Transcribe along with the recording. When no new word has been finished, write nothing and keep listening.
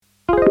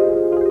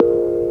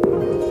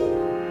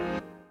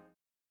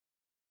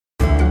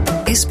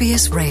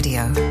SBS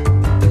Radio.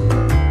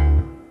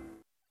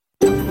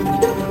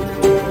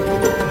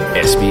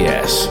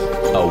 SBS,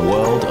 a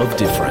world of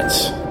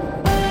difference.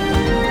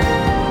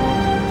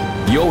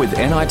 You're with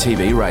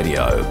NITV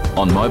Radio,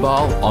 on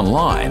mobile,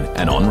 online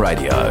and on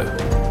radio.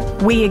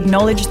 We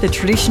acknowledge the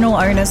traditional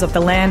owners of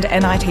the land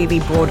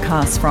NITV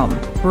broadcasts from,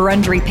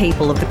 Wurundjeri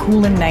people of the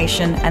Kulin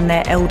Nation and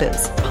their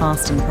elders,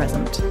 past and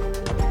present.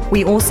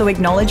 We also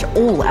acknowledge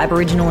all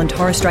Aboriginal and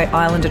Torres Strait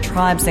Islander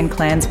tribes and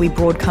clans we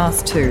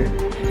broadcast to,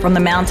 from the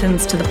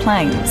mountains to the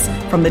plains,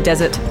 from the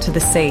desert to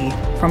the sea,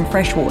 from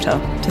freshwater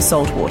to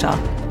saltwater.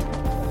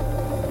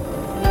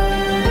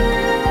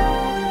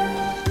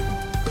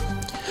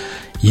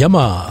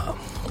 Yama,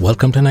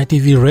 welcome to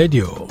NITV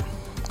Radio.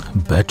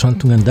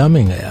 Bertrand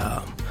Tungandame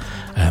here.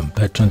 I am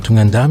Bertrand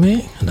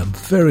Tungandame and I'm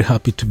very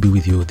happy to be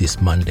with you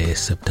this Monday,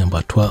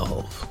 September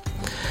 12.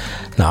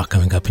 Now,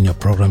 coming up in your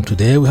program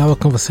today, we have a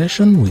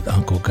conversation with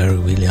Uncle Gary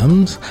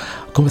Williams,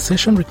 a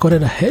conversation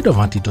recorded ahead of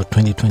Antidote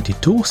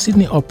 2022,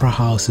 Sydney Opera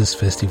House's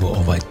Festival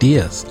of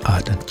Ideas,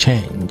 Art and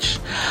Change.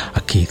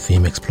 A key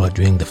theme explored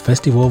during the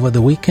festival over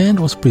the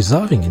weekend was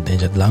preserving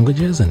endangered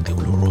languages and the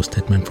Uluru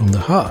Statement from the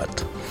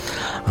Heart.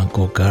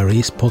 Uncle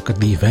Gary spoke at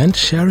the event,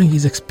 sharing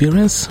his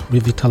experience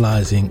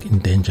revitalizing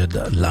endangered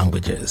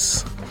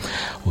languages.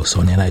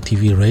 Also on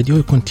NITV Radio,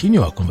 we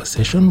continue our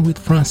conversation with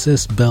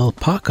Frances Bell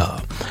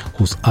Parker,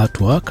 whose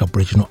artwork,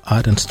 Aboriginal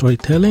Art and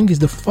Storytelling, is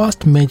the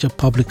first major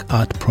public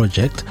art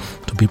project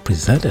to be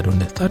presented on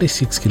the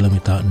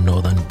 36-kilometre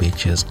Northern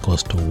Beaches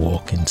Coastal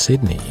Walk in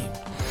Sydney.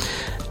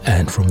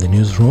 And from the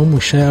newsroom, we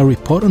share a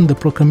report on the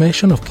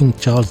proclamation of King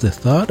Charles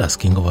III as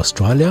King of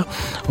Australia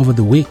over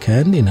the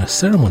weekend in a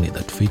ceremony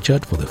that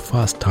featured for the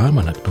first time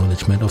an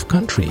acknowledgement of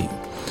country.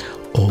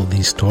 All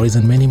these stories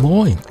and many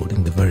more,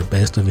 including the very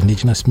best of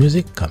Indigenous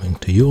music, coming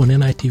to you on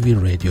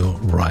NITV Radio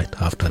right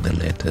after the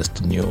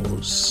latest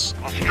news.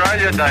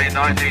 Australia Day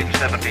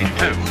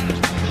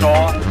 1972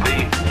 saw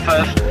the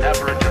first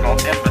Aboriginal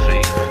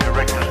embassy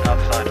erected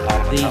outside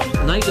Parliament House.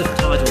 The native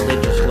title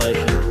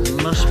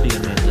legislation must be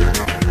amended.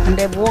 And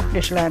they've walked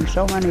this land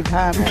so many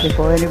times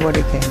before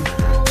anybody came.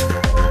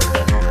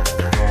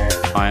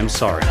 I am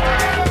sorry.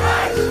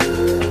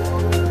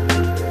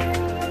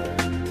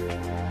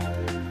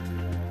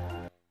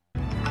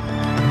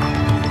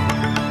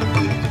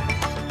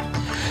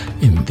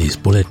 In this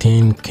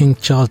bulletin, King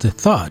Charles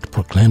III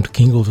proclaimed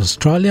King of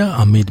Australia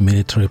amid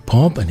military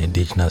pomp and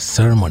Indigenous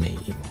ceremony.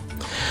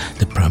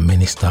 The Prime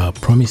Minister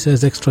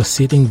promises extra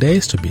sitting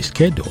days to be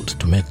scheduled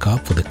to make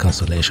up for the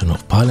cancellation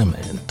of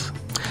Parliament.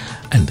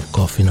 And the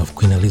coffin of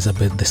Queen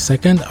Elizabeth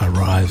II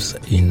arrives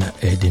in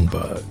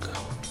Edinburgh.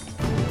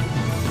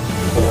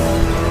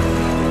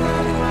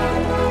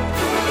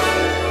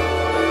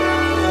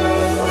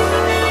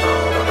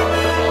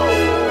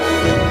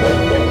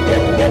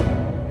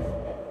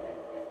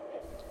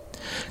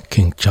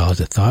 King Charles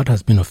III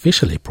has been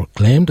officially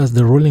proclaimed as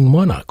the ruling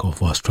monarch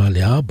of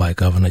Australia by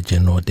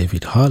Governor-General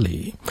David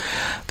Harley.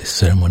 The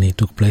ceremony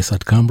took place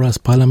at Canberra's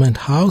Parliament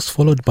House,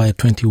 followed by a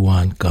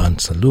 21-gun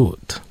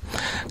salute.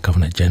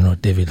 Governor-General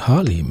David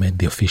Harley made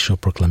the official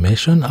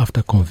proclamation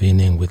after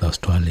convening with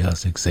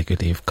Australia's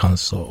Executive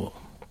Council.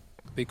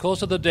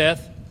 Because of the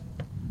death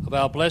of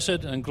our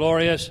blessed and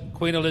glorious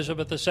Queen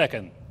Elizabeth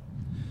II,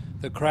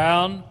 the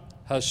Crown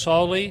has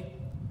solely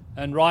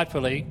and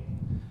rightfully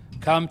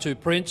come to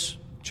Prince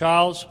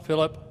Charles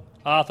Philip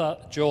Arthur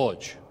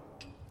George.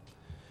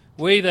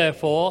 We,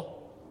 therefore,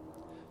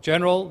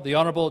 General the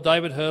Honourable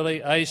David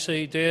Hurley,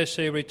 AC,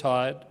 DSC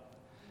retired,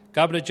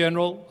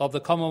 Governor-General of the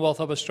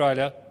Commonwealth of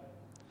Australia,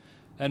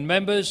 and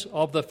members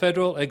of the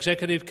Federal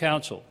Executive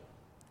Council,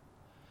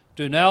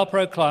 do now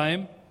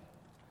proclaim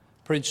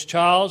Prince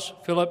Charles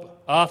Philip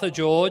Arthur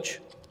George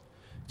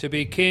to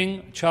be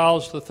King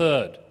Charles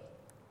III,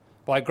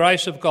 by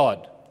grace of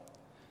God,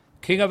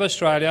 King of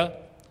Australia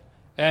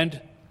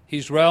and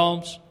his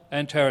realms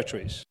and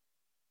territories.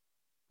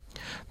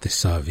 The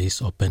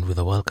service opened with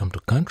a welcome to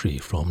country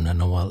from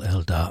Ngunnawal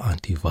elder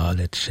Auntie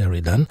Violet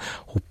Sheridan,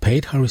 who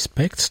paid her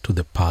respects to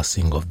the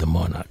passing of the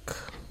monarch.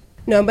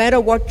 No matter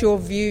what your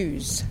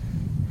views,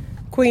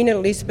 Queen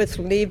Elizabeth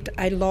lived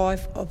a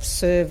life of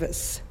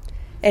service,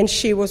 and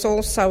she was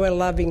also a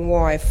loving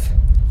wife,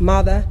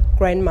 mother,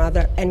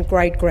 grandmother and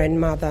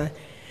great-grandmother.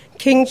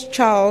 King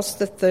Charles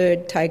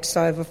III takes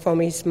over from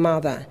his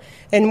mother,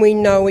 and we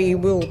know he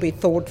will be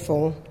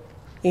thoughtful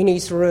in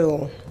his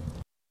rule.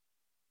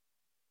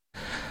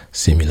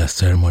 Similar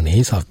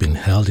ceremonies have been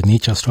held in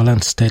each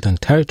Australian state and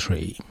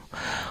territory.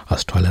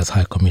 Australia's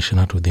High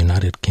Commissioner to the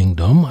United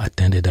Kingdom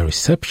attended a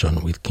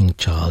reception with King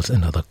Charles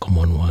and other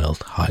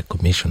Commonwealth High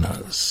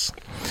Commissioners.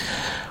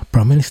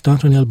 Prime Minister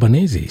Anthony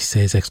Albanese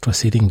says extra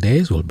sitting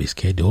days will be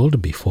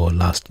scheduled before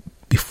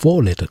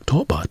late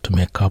October to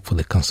make up for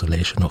the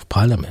cancellation of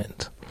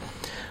Parliament.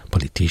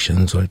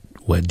 Politicians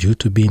were due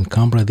to be in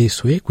Canberra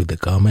this week, with the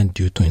government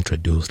due to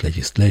introduce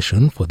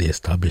legislation for the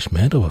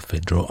establishment of a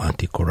federal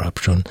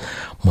anti-corruption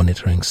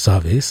monitoring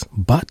service,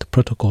 but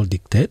protocol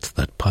dictates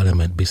that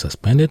Parliament be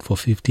suspended for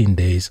 15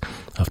 days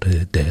after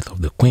the death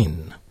of the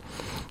Queen.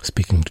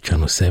 Speaking to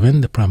Channel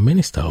 7, the Prime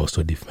Minister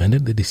also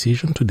defended the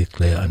decision to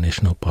declare a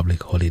national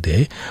public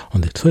holiday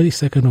on the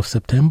 22nd of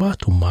September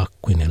to mark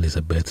Queen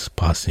Elizabeth's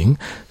passing,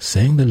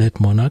 saying the late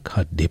monarch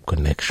had deep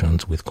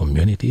connections with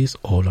communities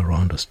all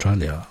around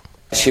Australia.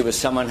 She was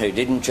someone who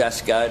didn't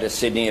just go to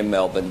Sydney and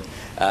Melbourne.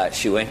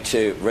 She went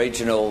to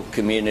regional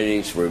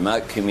communities,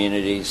 remote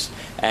communities,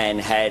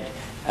 and had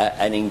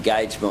an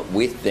engagement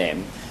with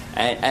them.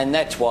 And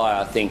that's why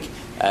I think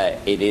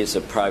it is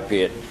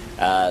appropriate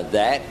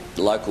that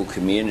local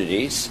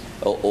communities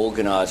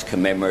organise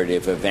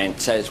commemorative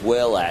events, as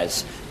well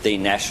as the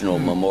national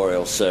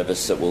memorial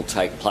service that will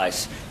take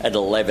place at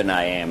 11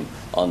 a.m.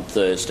 on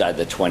Thursday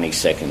the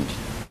 22nd.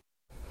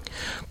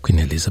 Queen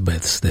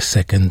Elizabeth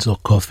II's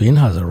coffin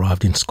has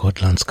arrived in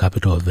Scotland's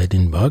capital of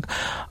Edinburgh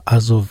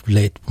as of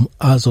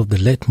the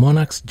late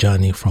monarch's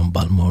journey from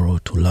Balmoral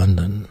to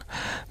London.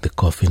 The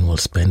coffin will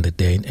spend the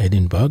day in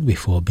Edinburgh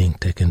before being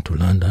taken to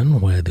London,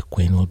 where the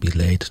Queen will be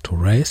laid to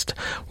rest,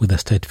 with a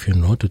state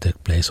funeral to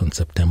take place on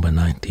September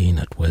 19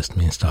 at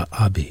Westminster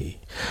Abbey.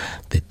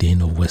 The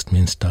Dean of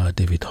Westminster,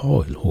 David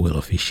Hoyle, who will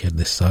officiate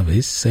the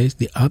service, says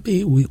the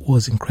Abbey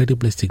was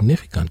incredibly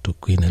significant to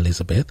Queen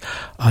Elizabeth,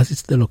 as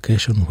it's the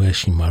location where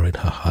she married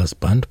her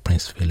husband,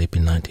 Prince Philip,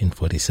 in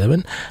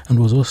 1947, and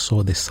was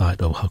also the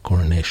site of her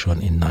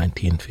coronation in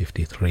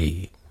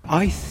 1953.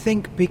 I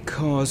think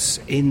because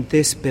in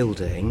this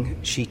building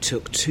she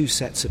took two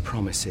sets of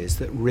promises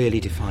that really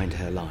defined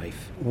her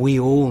life. We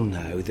all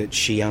know that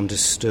she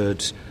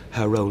understood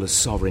her role as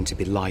sovereign to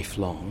be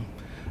lifelong,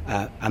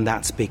 and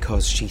that's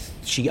because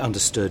she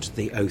understood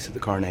the oath at the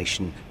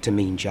coronation to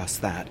mean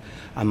just that.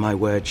 And my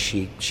word,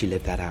 she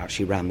lived that out.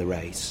 She ran the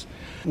race.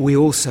 We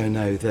also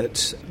know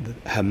that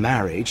her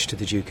marriage to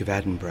the Duke of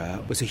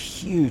Edinburgh was a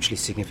hugely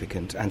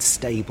significant and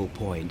stable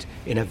point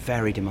in a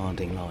very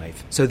demanding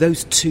life. So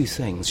those two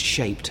things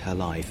shaped her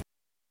life.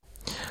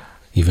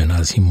 Even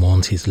as he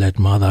mourns his late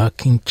mother,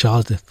 King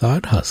Charles III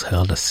has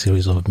held a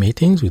series of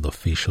meetings with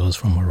officials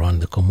from around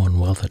the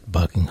Commonwealth at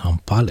Buckingham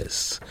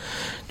Palace.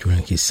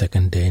 During his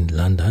second day in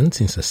London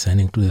since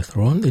ascending to the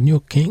throne, the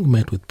new king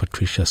met with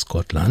Patricia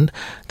Scotland,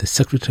 the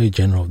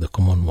Secretary-General of the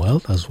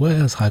Commonwealth, as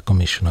well as High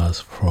Commissioners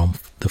from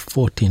the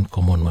 14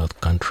 Commonwealth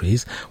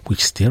countries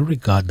which still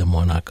regard the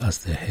monarch as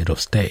their head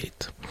of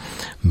state.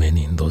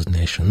 Many in those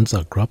nations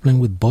are grappling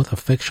with both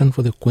affection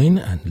for the Queen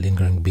and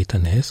lingering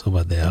bitterness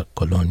over their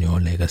colonial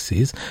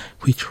legacies,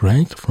 which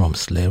ranged from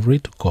slavery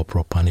to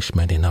corporal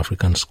punishment in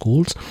African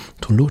schools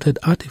to looted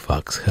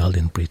artifacts held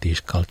in British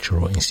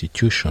cultural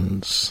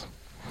institutions.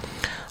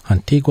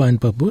 Antigua and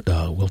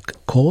Barbuda will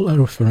call a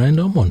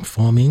referendum on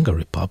forming a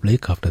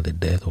republic after the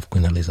death of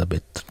Queen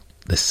Elizabeth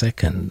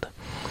II.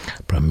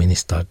 Prime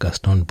Minister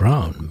Gaston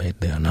Brown made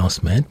the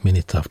announcement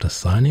minutes after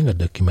signing a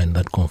document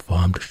that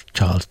confirmed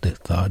Charles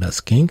III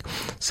as king,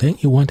 saying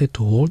he wanted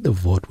to hold the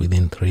vote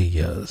within 3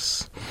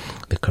 years.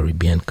 The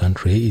Caribbean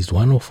country is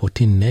one of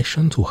 14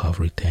 nations who have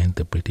retained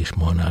the British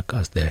monarch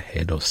as their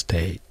head of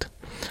state.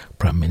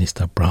 Prime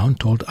Minister Brown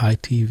told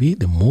ITV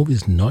the move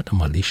is not a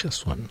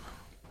malicious one.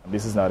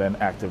 This is not an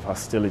act of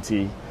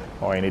hostility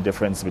or any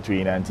difference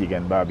between Antigua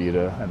and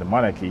Barbuda and the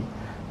monarchy,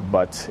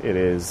 but it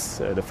is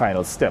the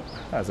final step,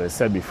 as I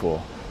said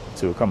before,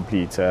 to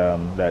complete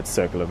that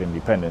circle of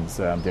independence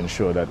to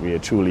ensure that we are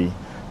truly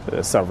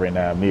a sovereign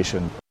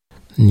nation.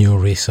 New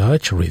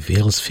research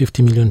reveals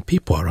 50 million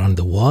people around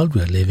the world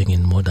were living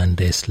in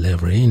modern-day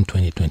slavery in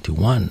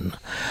 2021.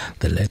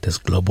 The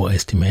latest global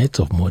estimates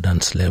of modern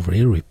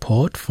slavery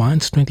report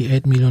finds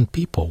 28 million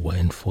people were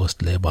in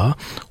forced labor,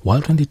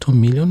 while 22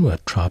 million were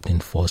trapped in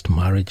forced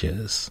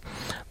marriages.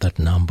 That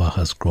number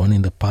has grown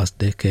in the past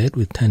decade,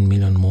 with 10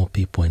 million more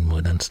people in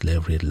modern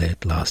slavery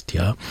late last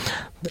year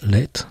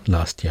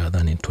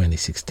than in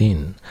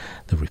 2016.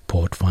 The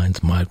report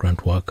finds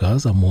migrant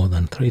workers are more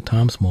than 3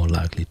 times more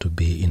likely to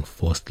be in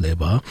forced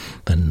labor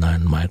than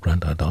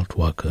non-migrant adult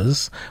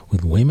workers,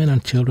 with women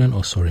and children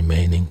also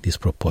remaining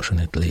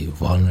disproportionately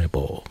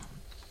vulnerable.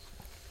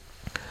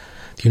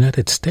 The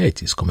United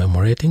States is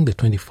commemorating the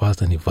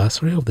 21st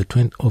anniversary of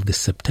the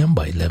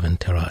September 11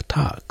 terror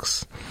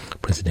attacks.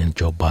 President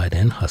Joe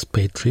Biden has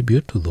paid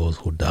tribute to those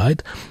who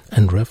died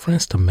and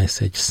referenced a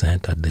message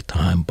sent at the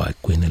time by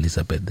Queen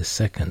Elizabeth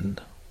II.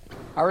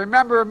 I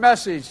remember a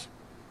message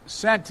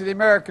sent to the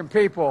American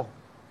people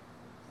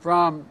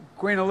from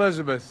Queen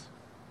Elizabeth.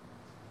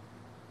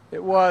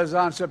 It was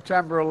on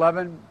September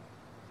 11.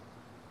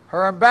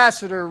 Her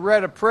ambassador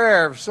read a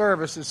prayer of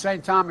service at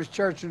St. Thomas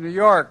Church in New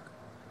York,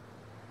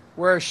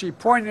 where she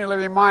poignantly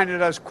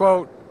reminded us,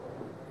 quote,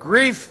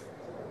 "Grief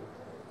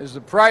is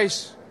the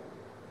price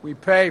we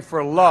pay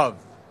for love.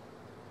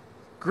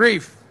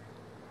 Grief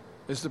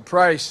is the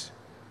price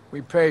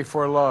we pay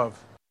for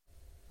love."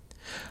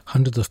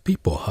 Hundreds of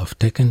people have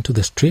taken to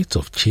the streets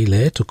of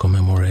Chile to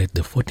commemorate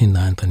the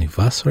 49th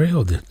anniversary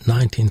of the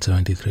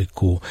 1973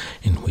 coup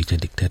in which a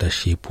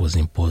dictatorship was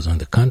imposed on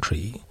the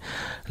country.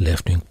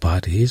 Left-wing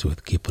parties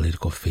with key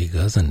political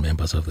figures and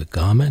members of the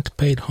government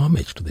paid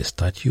homage to the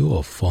statue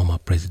of former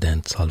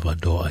President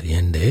Salvador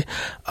Allende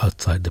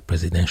outside the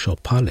presidential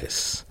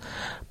palace.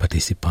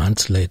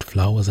 Participants laid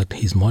flowers at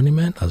his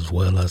monument as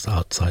well as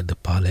outside the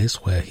palace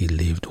where he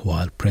lived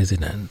while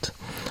president.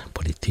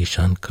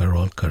 Politician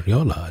Carol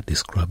Carriola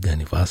described the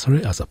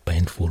anniversary as a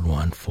painful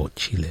one for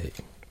Chile.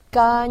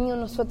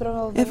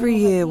 Every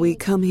year we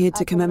come here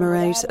to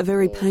commemorate a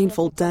very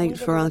painful date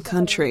for our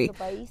country,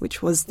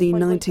 which was the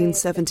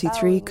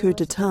 1973 coup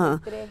d'etat,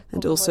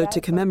 and also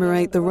to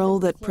commemorate the role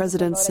that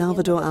President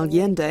Salvador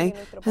Allende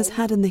has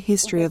had in the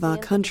history of our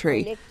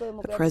country,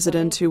 a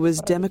president who was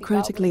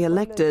democratically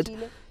elected,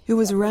 who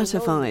was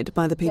ratified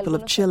by the people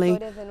of Chile,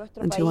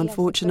 and who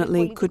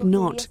unfortunately could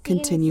not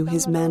continue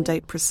his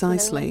mandate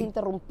precisely.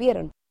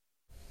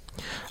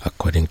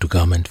 According to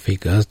government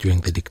figures, during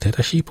the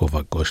dictatorship of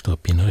Augusto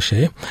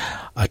Pinochet,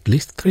 at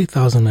least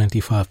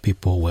 3,095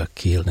 people were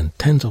killed and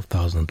tens of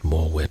thousands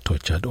more were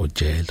tortured or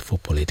jailed for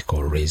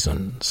political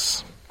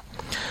reasons.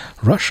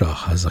 Russia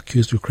has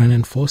accused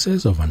Ukrainian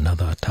forces of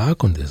another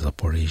attack on the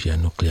Zaporizhia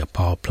nuclear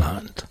power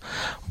plant.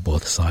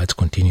 Both sides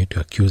continue to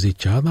accuse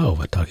each other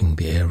of attacking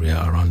the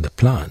area around the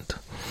plant.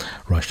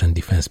 Russian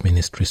Defense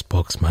Ministry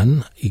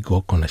spokesman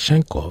Igor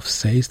Konashenkov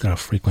says there are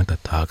frequent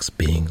attacks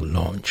being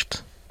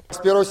launched. С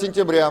 1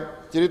 сентября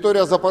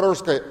территория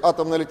Запорожской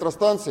атомной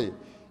электростанции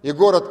и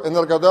город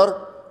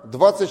Энергодар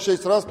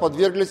 26 раз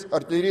подверглись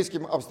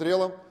артиллерийским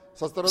обстрелам.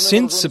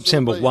 Since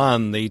September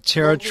 1, the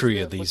territory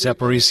of the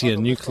Zaporizhia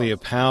nuclear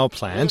power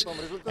plant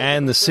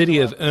and the city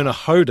of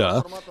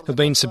Enerhoda have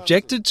been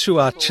subjected to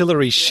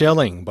artillery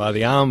shelling by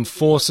the armed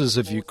forces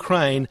of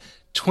Ukraine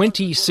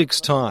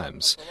 26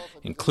 times,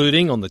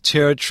 including on the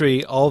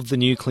territory of the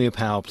nuclear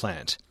power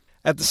plant.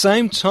 At the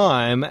same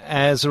time,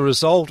 as a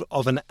result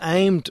of an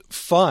aimed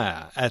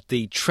fire at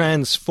the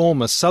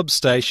transformer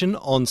substation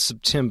on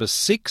September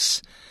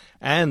 6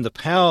 and the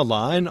power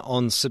line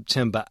on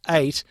September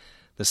 8,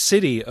 the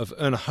city of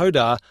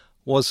Enerhoda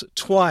was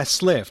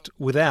twice left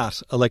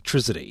without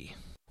electricity.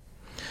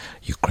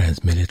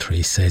 Ukraine's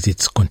military says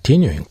it's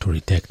continuing to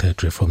retake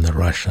territory from the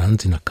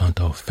Russians in a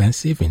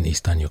counter-offensive in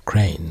eastern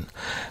Ukraine.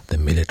 The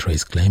military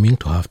is claiming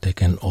to have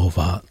taken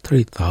over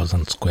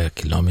 3,000 square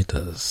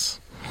kilometers.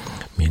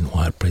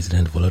 Meanwhile,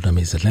 President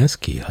Volodymyr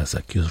Zelensky has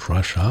accused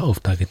Russia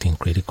of targeting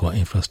critical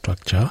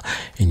infrastructure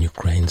in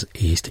Ukraine's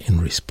east in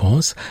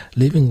response,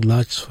 leaving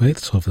large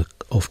swathes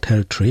of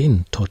territory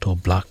in total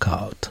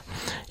blackout.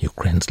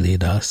 Ukraine's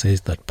leader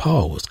says that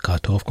power was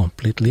cut off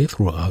completely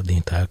throughout the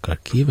entire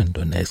Kharkiv and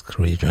Donetsk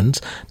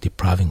regions,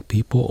 depriving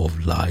people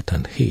of light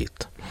and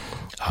heat.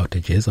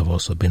 Outages have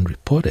also been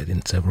reported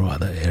in several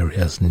other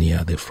areas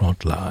near the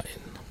front line.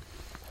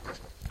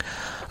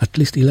 At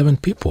least 11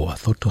 people are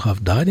thought to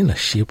have died in a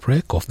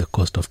shipwreck off the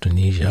coast of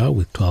Tunisia,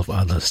 with 12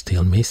 others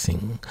still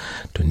missing.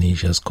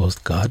 Tunisia's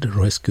Coast Guard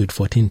rescued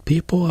 14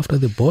 people after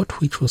the boat,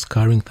 which was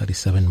carrying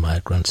 37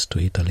 migrants to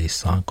Italy,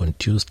 sank on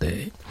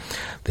Tuesday.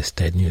 The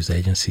state news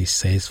agency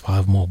says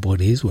 5 more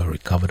bodies were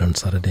recovered on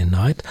Saturday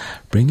night,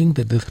 bringing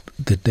the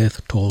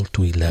death toll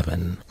to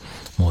 11.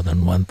 More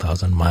than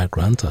 1,000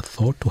 migrants are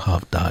thought to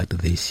have died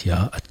this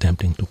year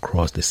attempting to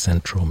cross the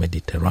central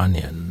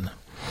Mediterranean.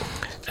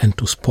 And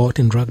to sport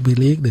in rugby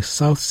league, the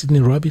South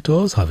Sydney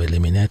Rabbitohs have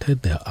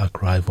eliminated their arch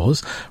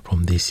rivals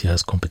from this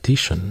year's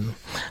competition.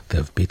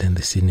 They've beaten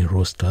the Sydney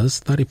Roosters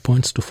 30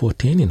 points to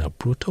 14 in a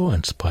brutal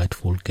and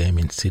spiteful game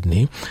in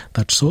Sydney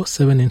that saw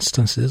 7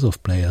 instances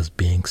of players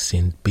being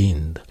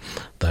sin-binned,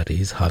 that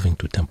is, having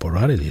to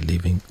temporarily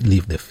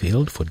leave the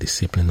field for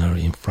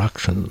disciplinary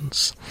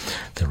infractions.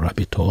 The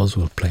Rabbitohs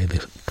will play the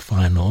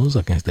finals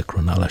against the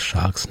Cronulla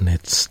Sharks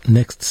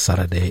next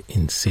Saturday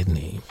in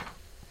Sydney.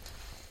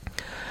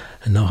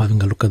 And now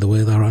having a look at the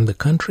weather around the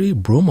country.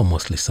 Broome, a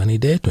mostly sunny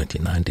day,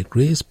 29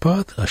 degrees.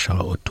 Perth, a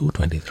shower or 2,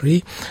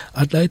 23.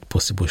 Adelaide,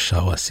 possible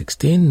shower,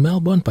 16.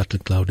 Melbourne, partly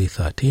cloudy,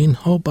 13.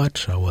 Hobart,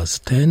 showers,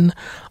 10.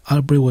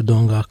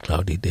 Albury-Wodonga,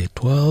 cloudy day,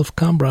 12.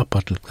 Canberra,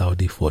 partly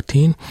cloudy,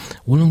 14.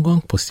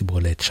 Wollongong, possible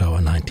late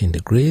shower, 19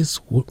 degrees.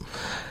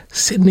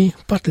 Sydney,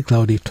 partly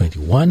cloudy,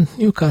 21.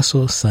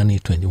 Newcastle, sunny,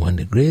 21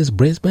 degrees.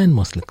 Brisbane,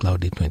 mostly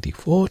cloudy,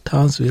 24.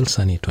 Townsville,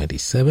 sunny,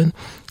 27.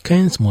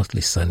 Cairns,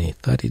 mostly sunny,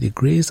 30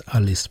 degrees.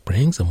 Alice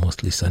Springs, a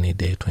mostly sunny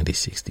day,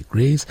 26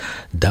 degrees.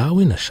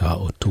 Darwin, a shower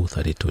or 2,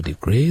 32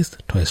 degrees.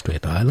 Torres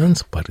Strait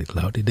Islands, partly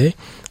cloudy day,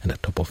 and a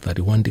top of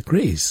 31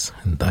 degrees.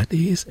 And that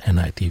is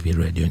NITV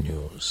Radio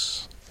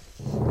News.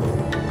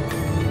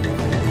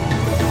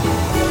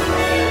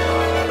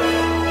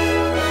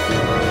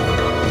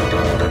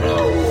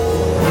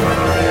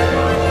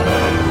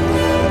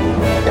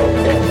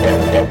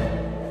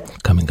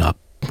 Coming up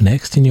next,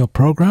 next in your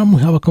program, we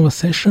have a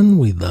conversation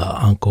with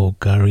Uncle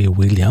Gary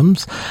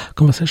Williams.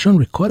 Conversation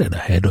recorded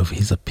ahead of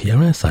his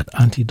appearance at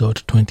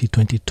Antidote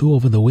 2022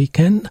 over the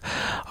weekend,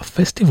 a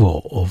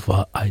festival of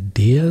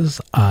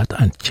ideas, art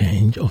and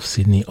change of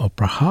Sydney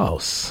Opera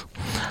House.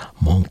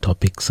 Among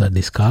topics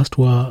discussed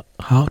were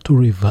how to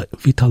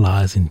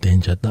revitalize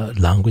endangered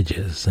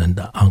languages, and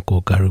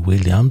Uncle Gary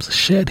Williams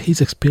shared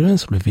his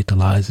experience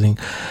revitalizing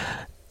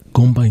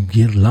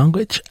Gumbaynggirr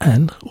language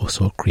and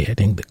also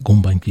creating the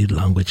Gumbaynggirr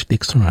language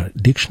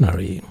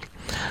dictionary.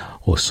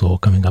 Also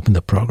coming up in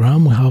the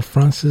program, we have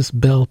Frances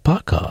Bell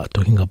Parker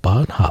talking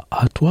about her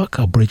artwork,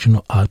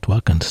 Aboriginal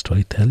artwork and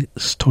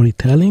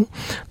storytelling,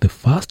 the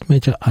first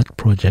major art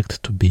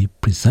project to be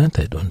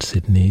presented on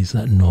Sydney's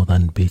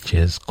Northern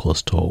Beaches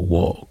Coastal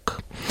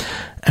Walk.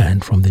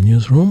 And from the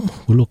newsroom,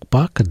 we look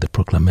back at the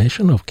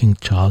proclamation of King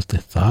Charles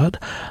III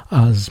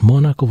as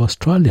Monarch of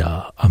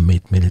Australia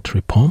amid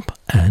military pomp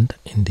and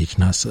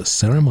Indigenous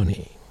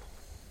ceremony.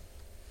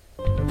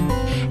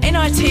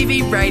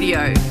 NITV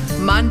Radio,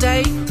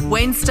 Monday,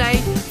 Wednesday,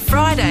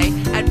 Friday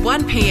at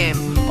 1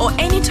 p.m. or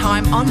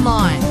anytime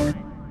online.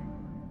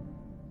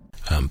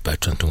 I'm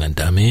Bertrand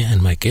Tungandame,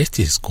 and my guest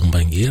is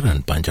Gumbaynggirr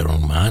and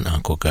Bandjarung man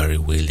Uncle Gary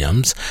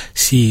Williams,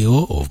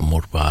 CEO of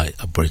Murbai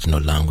Aboriginal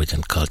Language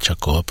and Culture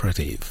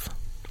Cooperative.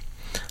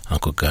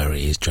 Uncle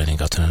Gary is joining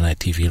us on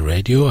NITV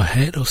Radio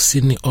ahead of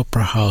Sydney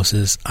Opera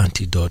House's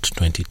Antidote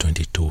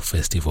 2022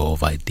 Festival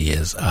of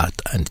Ideas,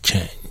 Art and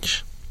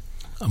Change.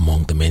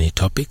 Among the many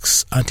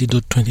topics,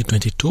 Antidote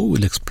 2022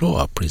 will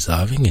explore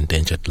preserving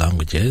endangered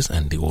languages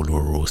and the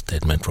Uluru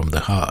Statement from the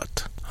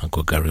Heart.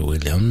 Uncle Gary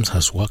Williams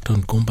has worked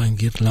on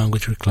Gumbaynggirr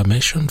language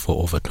reclamation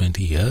for over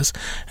 20 years,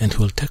 and he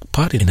will take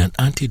part in an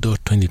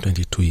Antidote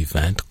 2022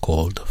 event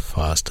called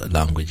First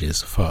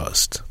Languages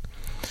First.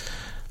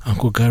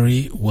 Uncle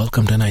Gary,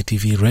 welcome to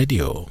NITV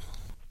Radio.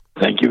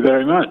 Thank you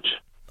very much.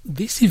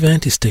 This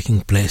event is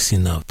taking place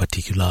in a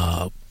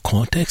particular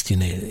context, in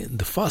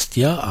the first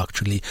year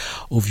actually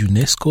of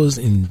UNESCO's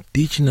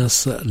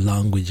Indigenous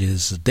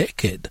Languages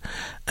Decade,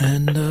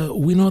 and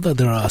we know that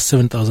there are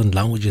 7,000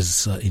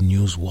 languages in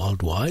use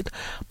worldwide,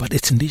 but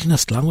it's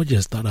Indigenous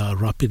languages that are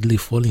rapidly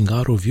falling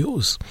out of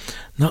use.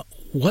 Now,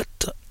 what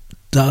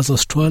does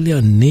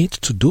Australia need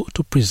to do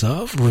to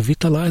preserve,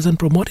 revitalize and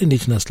promote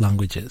Indigenous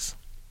languages?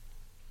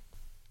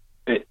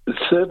 It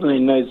certainly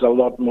needs a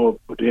lot more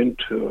put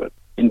into it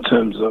in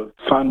terms of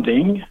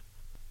funding.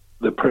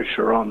 The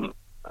pressure on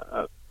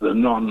the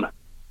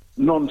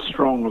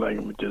non-strong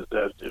languages,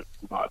 as you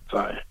might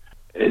say,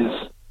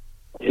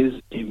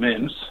 is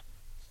immense,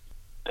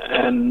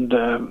 and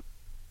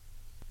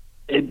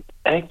it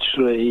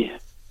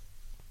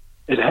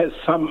has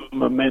some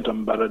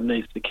momentum, but it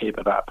needs to keep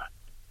it up,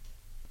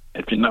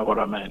 if you know what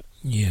I mean.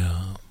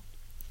 Yeah.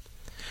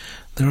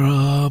 There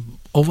are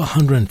over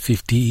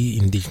 150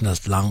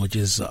 Indigenous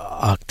languages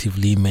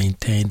actively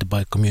maintained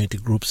by community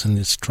groups in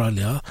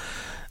Australia,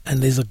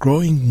 and there's a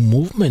growing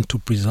movement to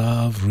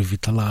preserve,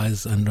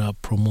 revitalise and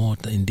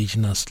promote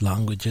Indigenous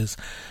languages,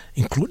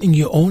 including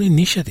your own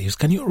initiatives.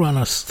 Can you run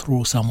us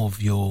through some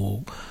of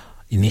your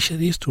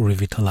initiatives to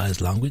revitalise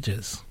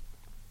languages?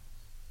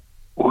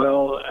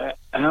 Well,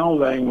 our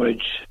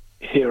language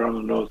here on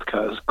the North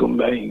Coast,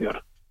 Gumbaynggirr,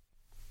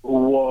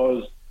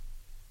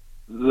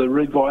 the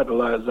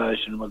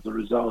revitalisation was the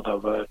result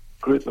of a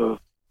group of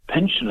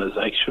pensioners,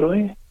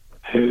 actually,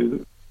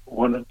 who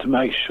wanted to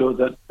make sure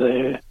that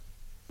their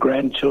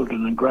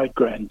grandchildren and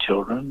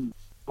great-grandchildren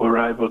were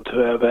able to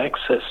have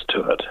access to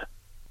it.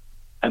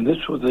 And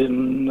this was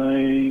in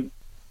the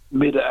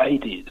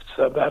mid-80s,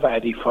 about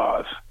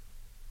 85.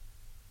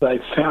 They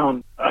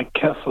found a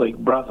Catholic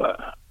brother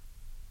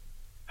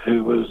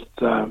who was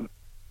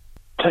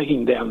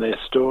taking down their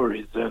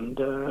stories, and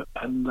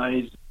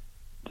they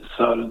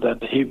decided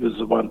that he was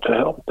the one to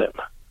help them.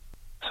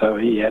 So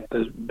he had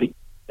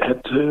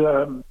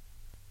to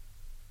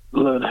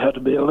learn how to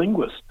be a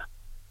linguist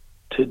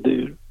to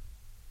do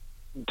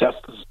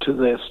justice to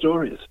their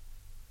stories,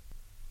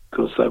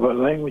 because they were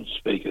language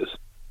speakers.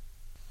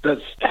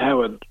 That's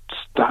how it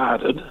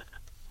started.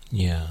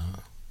 Yeah.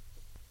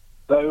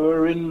 They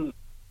were in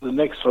the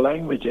next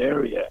language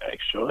area,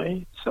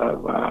 actually,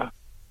 so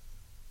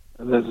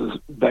there's a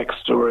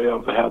backstory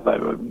of how they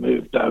were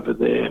moved over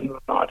there in the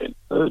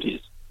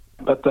 1930s,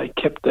 but they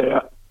kept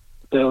their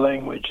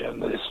language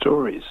and their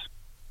stories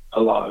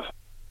alive.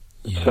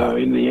 Yeah. So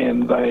in the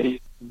end,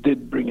 they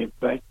did bring it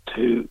back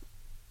to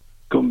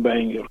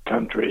Gumbaynggirr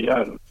country,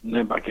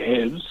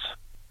 Nambukka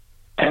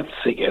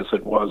ATSIC as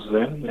it was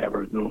then, the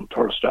Aboriginal and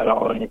Torres Strait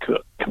Islander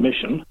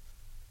Commission,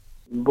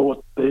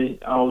 bought the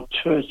old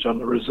church on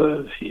the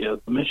reserve here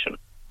at the mission.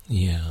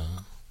 Yeah.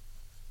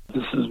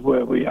 This is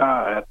where we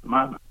are at the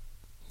moment.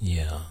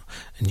 Yeah.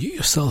 And you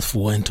yourself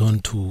went on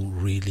to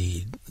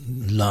really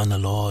learn a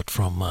lot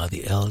from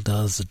the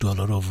elders, do a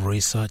lot of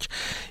research,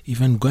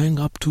 even going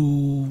up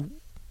to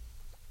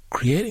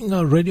creating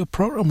a radio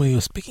program where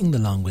you're speaking the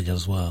language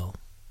as well.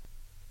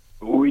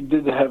 We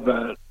did have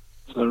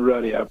some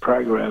radio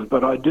programs,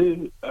 but I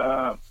do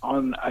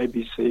on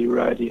ABC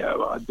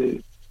Radio. I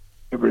do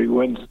every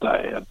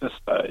Wednesday. I just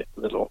a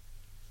little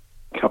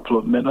couple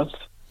of minutes.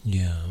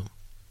 Yeah.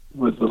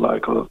 With the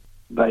local,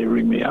 they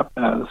ring me up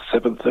at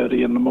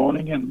 7:30 in the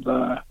morning, and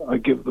I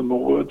give them a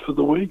word for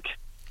the week.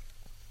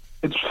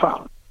 It's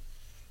fun.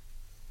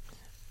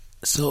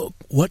 So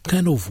what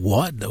kind of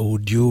word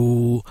would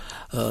you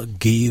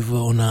give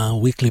on a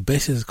weekly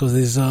basis? Because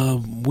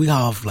we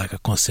have like a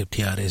concept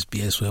here at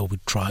SBS where we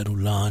try to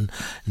learn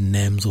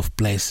names of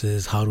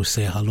places, how to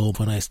say hello.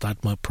 When I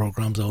start my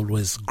programs, I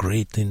always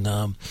greet in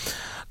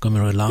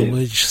Gomeroi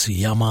language,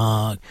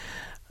 Siyama.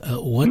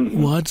 What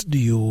words do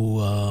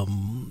you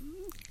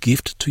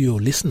gift to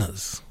your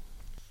listeners?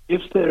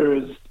 If there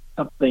is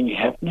something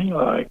happening,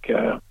 like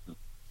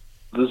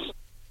this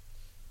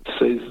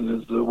season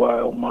is the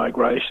whale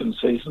migration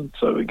season,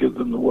 so we give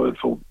them the word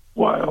for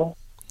whale.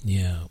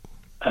 Yeah.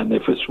 And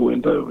if it's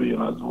winter,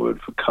 the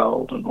word for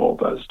cold and all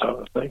those type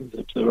of things.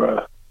 If there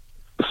are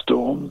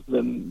storms,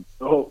 then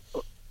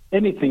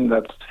anything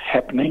that's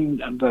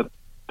happening and that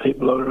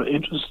people are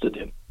interested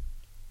in.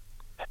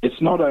 It's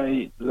not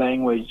a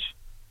language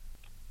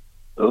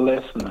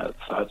lesson as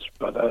such,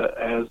 but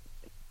as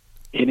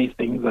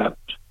anything that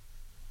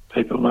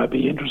people may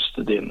be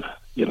interested in,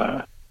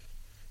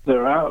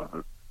 There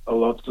are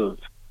lots of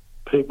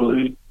people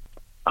who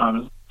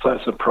I'm so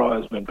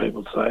surprised when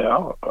people say,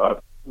 "Oh, I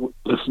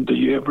listen to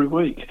you every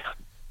week."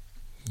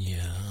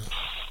 Yeah.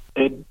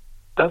 It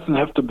doesn't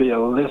have to be a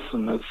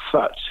lesson as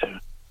such,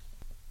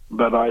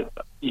 but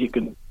you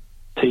can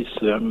teach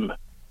them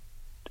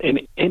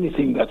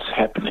anything that's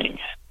happening.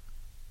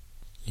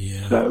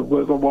 Yeah. So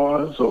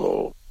weather-wise,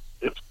 or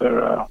if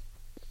there are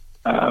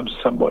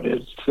somebody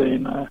has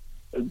seen a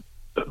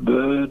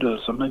bird or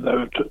something,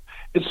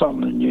 it's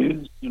on the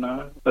news,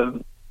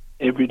 the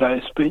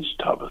everyday speech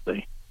type of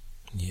thing.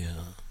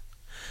 Yeah.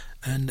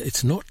 And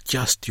it's not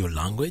just your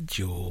language,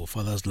 your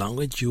father's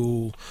language.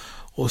 You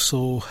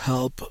also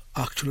help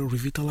actually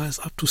revitalize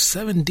up to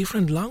 7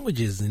 different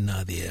languages in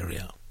the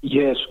area.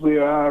 Yes, we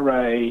are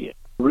a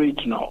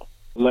regional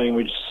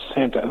language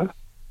centre.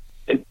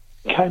 It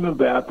came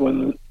about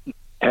when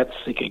at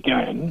Sick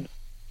Again,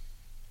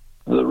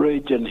 the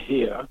region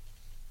here,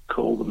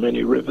 called the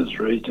Many Rivers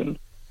region,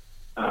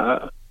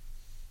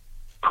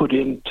 put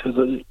into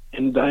the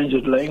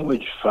Endangered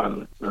Language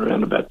Fund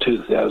around about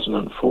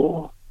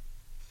 2004,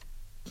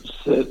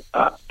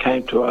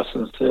 came to us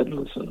and said,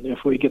 "Listen,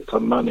 if we get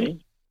some money,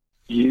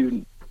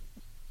 you're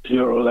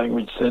a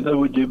language centre,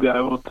 would you be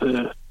able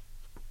to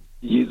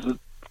use it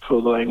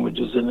for the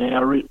languages in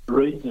our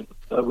region?"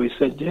 So we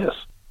said yes.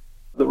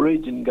 The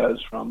region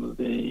goes from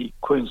the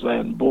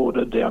Queensland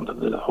border down to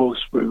the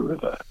Hawkesbury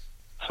River.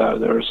 So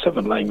there are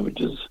 7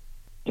 languages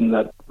in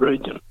that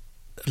region.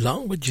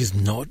 Language is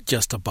not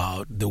just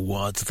about the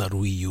words that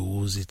we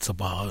use. It's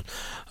about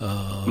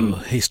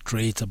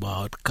history, it's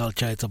about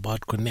culture, it's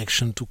about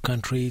connection to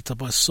country. It's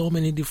about so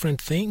many different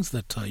things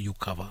that you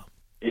cover.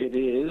 It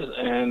is,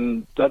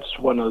 and that's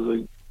one of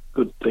the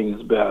good things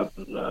about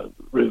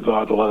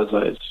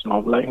revitalisation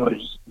of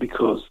language,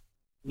 because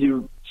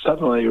you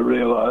suddenly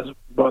realise,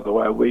 by the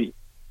way,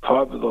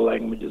 5 of the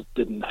languages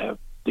didn't have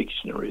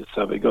dictionaries,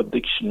 so we got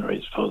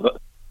dictionaries for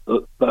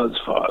those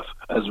 5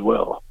 as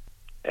well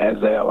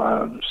as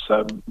our own.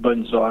 So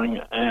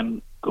Bunjang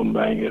and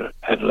Gumbaynggirr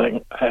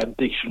had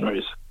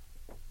dictionaries.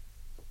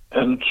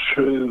 And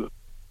through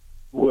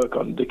work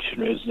on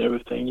dictionaries and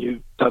everything,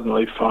 you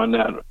suddenly find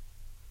out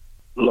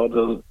a lot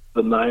of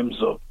the names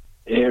of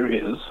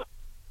areas.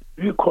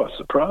 You're quite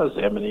surprised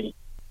how many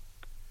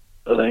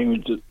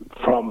languages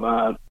from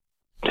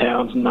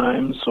towns'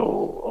 names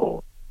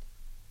or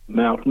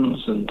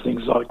mountains and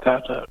things like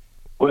that,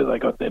 where they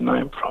got their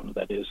name from,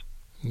 that is.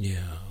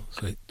 Yeah,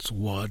 so it's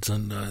words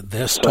and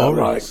their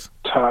stories. So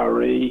like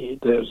Tari,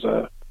 there's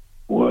a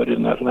word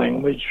in that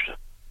language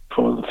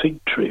for the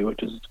fig tree,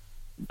 which is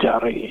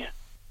Jari.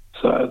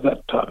 So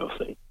that type of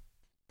thing.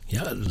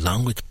 Yeah,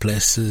 language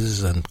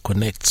places and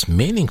connects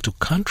meaning to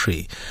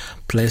country,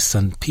 place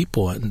and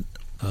people and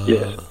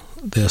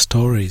their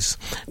stories.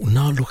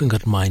 Now looking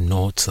at my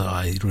notes,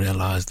 I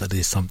realized that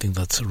there's something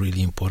that's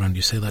really important.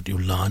 You say that you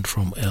learned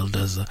from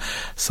elders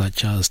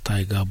such as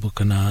Tiger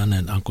Buchanan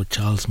and Uncle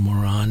Charles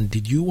Moran.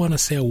 Did you want to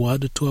say a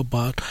word or two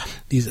about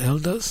these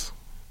elders?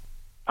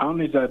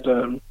 Only that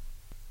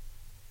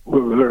we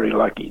were very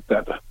lucky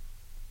that,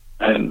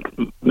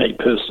 and me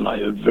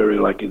personally, was very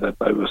lucky that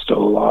they were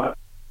still alive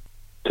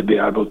to be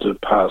able to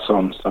pass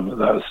on some of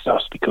those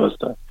stuff, because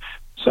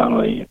it's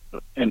only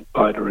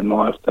later in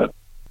life that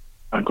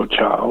Uncle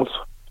Charles,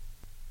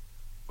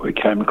 we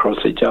came across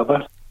each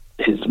other.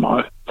 He's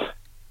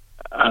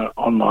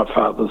on my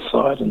father's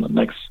side in the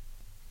next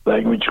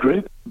language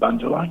group,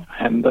 Bunjalung,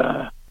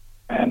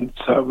 and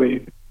so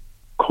we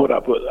caught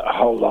up with a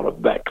whole lot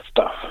of back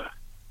stuff.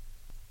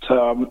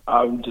 So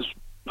I'm just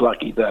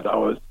lucky that I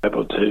was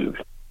able to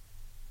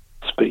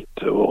speak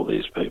to all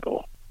these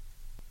people.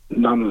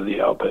 None of the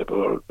old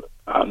people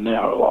are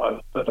now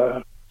alive,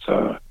 but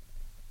so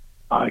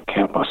I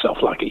count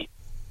myself lucky.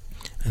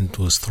 And it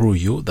was through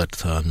you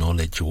that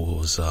knowledge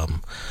was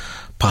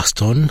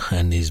passed on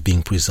and is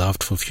being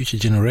preserved for future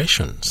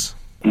generations.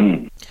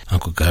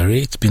 Uncle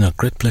Gary, it's been a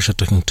great pleasure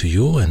talking to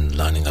you and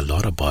learning a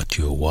lot about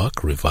your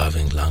work,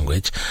 Reviving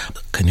Language.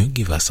 Can you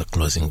give us a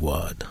closing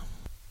word?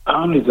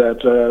 Only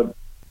that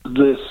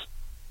this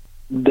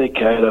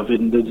decade of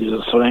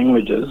Indigenous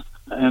languages,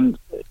 and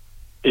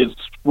it's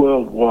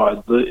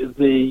worldwide,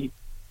 the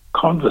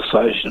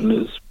conversation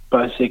is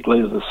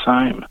basically the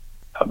same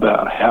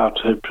about how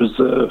to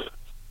preserve,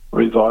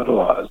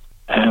 revitalise,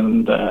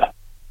 and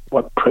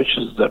what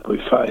pressures that we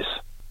face.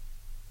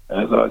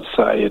 As I'd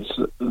say,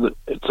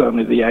 it's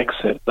only the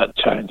accent that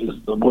changes.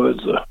 The words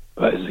are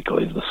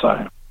basically the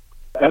same.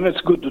 And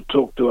it's good to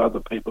talk to other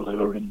people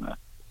who are in there.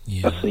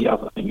 Yeah. That's the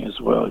other thing as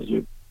well.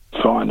 You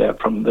find out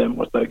from them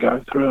what they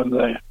go through and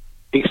they're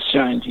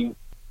exchanging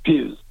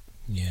views.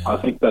 Yeah. I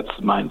think that's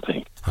the main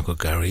thing. Uncle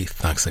Gary,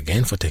 thanks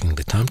again for taking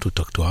the time to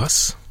talk to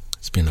us.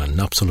 It's been an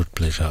absolute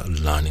pleasure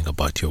learning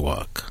about your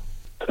work.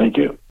 Thank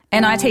you.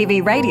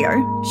 NITV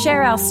Radio,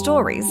 share our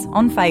stories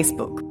on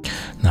Facebook.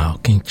 Now,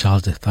 King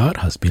Charles III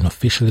has been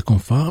officially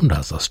confirmed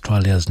as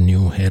Australia's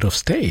new head of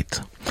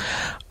state.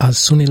 As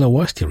Sunil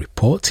Awasthi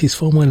reports, his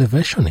formal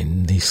elevation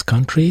in this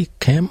country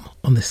came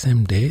on the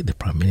same day the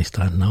Prime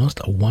Minister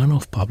announced a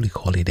one-off public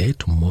holiday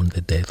to mourn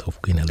the death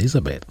of Queen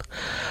Elizabeth.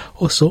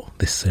 Also,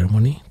 the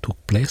ceremony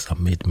took place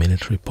amid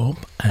military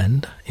pomp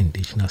and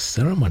Indigenous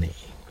ceremony.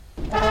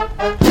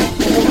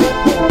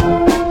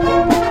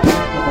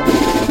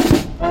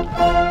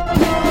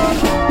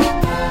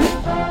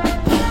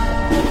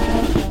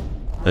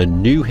 A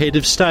new head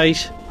of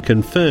state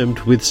confirmed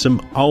with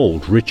some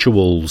old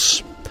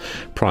rituals.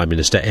 Prime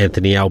Minister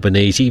Anthony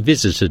Albanese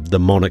visited the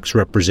monarch's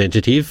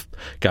representative,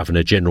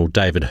 Governor-General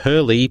David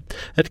Hurley,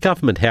 at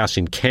Government House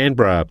in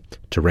Canberra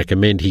to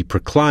recommend he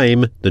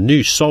proclaim the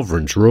new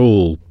sovereign's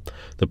rule.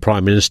 The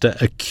Prime Minister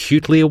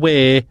acutely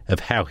aware of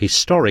how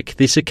historic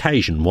this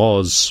occasion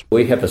was.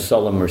 We have a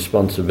solemn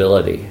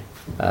responsibility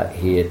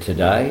here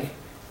today.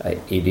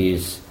 It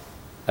is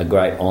a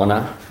great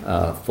honour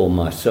for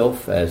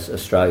myself as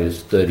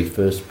Australia's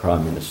 31st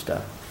Prime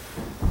Minister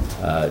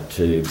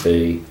to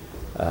be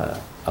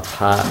a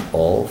part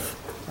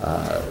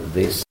of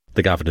this.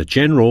 The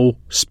Governor-General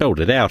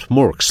spelled it out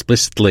more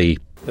explicitly.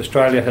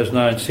 Australia has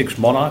known 6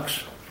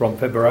 monarchs from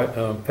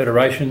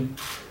Federation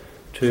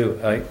to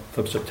 8th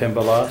of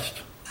September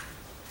last.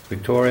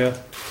 Victoria,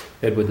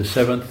 Edward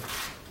VII,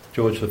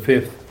 George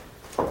V,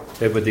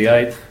 Edward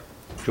VIII,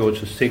 George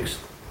VI,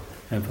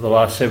 and for the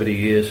last 70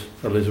 years,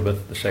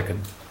 Elizabeth II.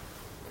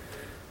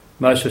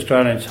 Most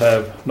Australians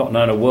have not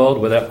known a world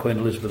without Queen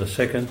Elizabeth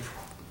II.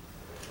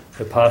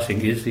 Her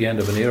passing is the end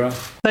of an era.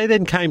 They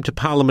then came to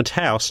Parliament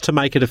House to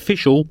make it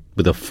official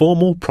with a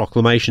formal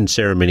proclamation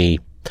ceremony.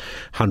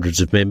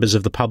 Hundreds of members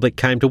of the public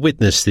came to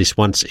witness this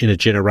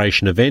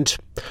once-in-a-generation event.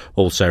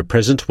 Also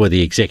present were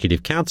the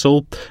Executive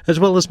Council, as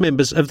well as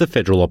members of the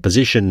federal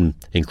opposition,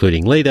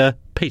 including leader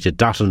Peter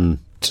Dutton.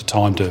 It's a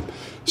time to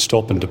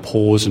stop and to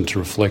pause and to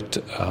reflect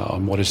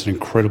on what is an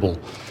incredible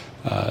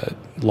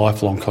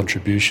lifelong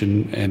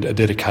contribution and a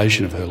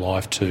dedication of her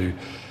life to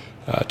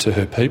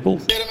her people.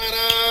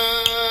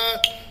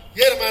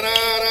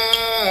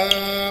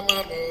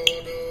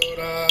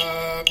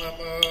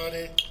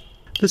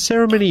 The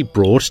ceremony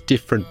brought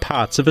different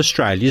parts of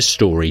Australia's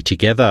story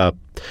together.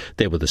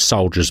 There were the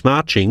soldiers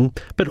marching,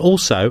 but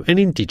also an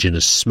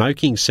Indigenous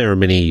smoking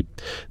ceremony.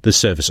 The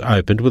service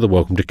opened with a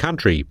welcome to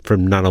country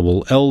from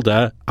Ngunnawal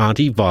elder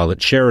Auntie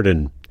Violet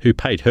Sheridan, who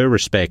paid her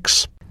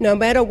respects. No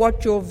matter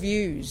what your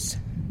views,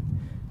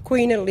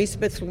 Queen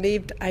Elizabeth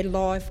lived a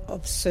life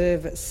of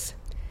service,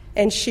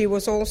 and she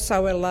was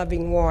also a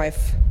loving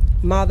wife,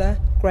 mother,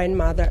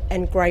 grandmother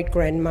and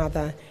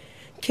great-grandmother.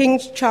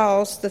 King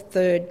Charles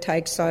III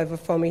takes over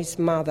from his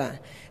mother,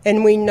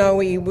 and we know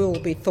he will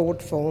be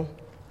thoughtful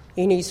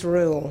in his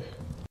rule.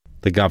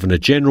 The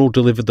Governor-General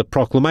delivered the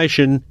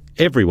proclamation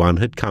everyone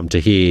had come to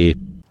hear.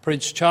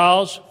 Prince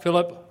Charles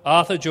Philip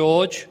Arthur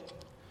George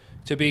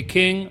to be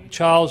King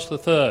Charles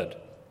III,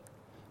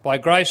 by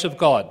grace of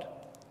God,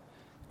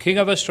 King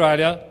of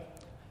Australia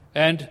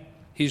and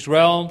his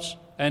realms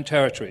and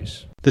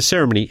territories. The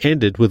ceremony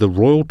ended with a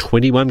royal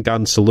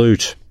 21-gun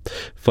salute.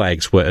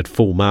 Flags were at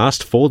full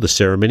mast for the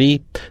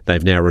ceremony.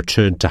 They've now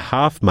returned to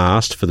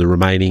half-mast for the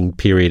remaining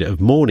period of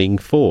mourning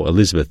for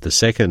Elizabeth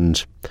II.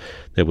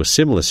 There were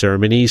similar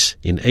ceremonies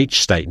in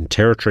each state and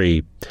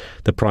territory.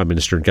 The Prime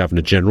Minister and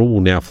Governor-General will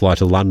now fly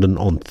to London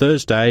on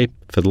Thursday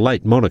for the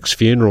late monarch's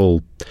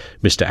funeral.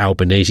 Mr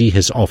Albanese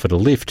has offered a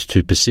lift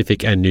to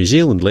Pacific and New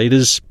Zealand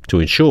leaders to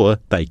ensure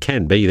they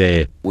can be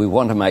there. We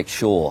want to make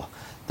sure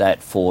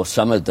that for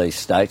some of these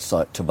states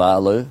like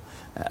Tuvalu,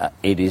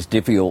 it is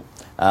difficult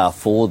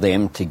for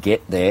them to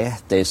get there.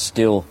 There's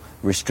still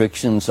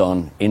restrictions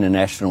on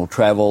international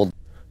travel.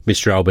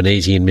 Mr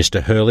Albanese and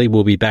Mr Hurley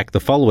will be back the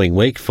following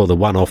week for the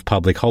one-off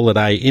public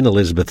holiday in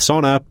Elizabeth's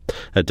honour,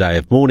 a day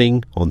of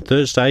mourning on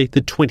Thursday the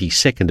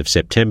 22nd of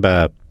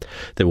September.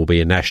 There will be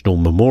a national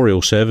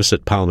memorial service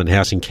at Parliament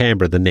House in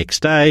Canberra the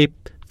next day,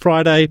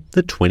 Friday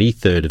the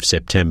 23rd of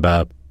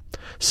September.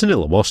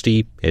 Sunil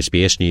Awasthi,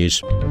 SBS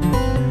News.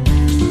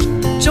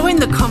 Join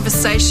the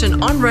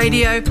conversation on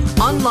radio,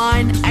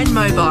 online and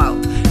mobile.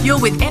 You're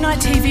with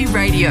NITV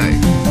Radio.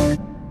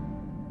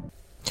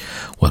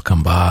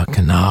 Welcome back.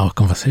 And now a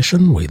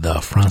conversation with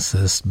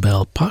Frances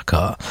Bell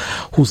Parker,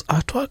 whose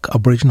artwork,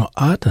 Aboriginal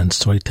art and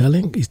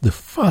storytelling, is the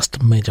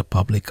first major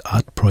public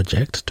art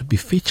project to be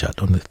featured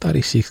on the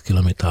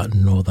 36-kilometre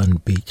Northern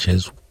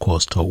Beaches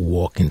Coastal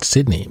Walk in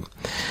Sydney.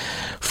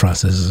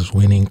 Frances'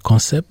 winning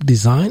concept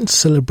designs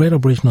celebrate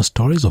Aboriginal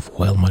stories of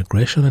whale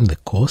migration and the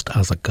coast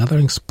as a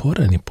gathering spot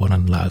and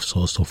important life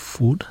source of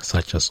food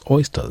such as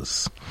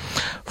oysters.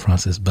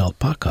 Frances Bell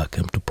Parker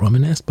came to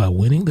prominence by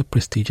winning the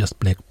prestigious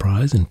Blake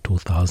Prize in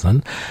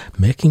 2000,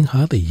 making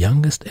her the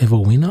youngest ever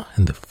winner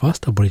and the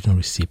first Aboriginal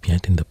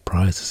recipient in the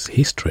prize's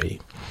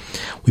history.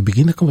 We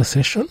begin the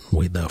conversation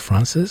with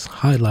Frances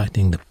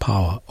highlighting the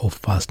power of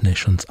First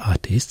Nations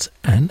artists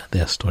and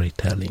their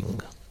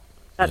storytelling.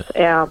 That's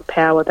our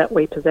power that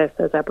we possess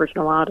as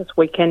Aboriginal artists.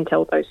 We can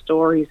tell those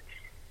stories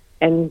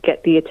and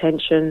get the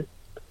attention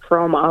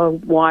from a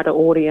wider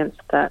audience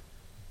that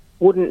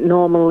wouldn't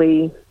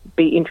normally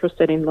be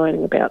interested in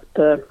learning about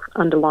the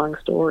underlying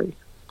stories.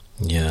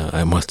 Yeah,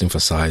 I must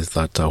emphasize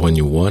that when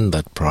you won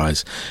that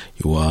prize,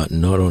 you are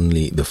not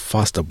only the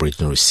first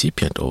Aboriginal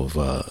recipient of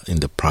in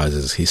the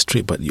prize's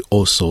history, but you're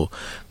also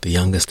the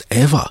youngest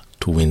ever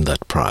to win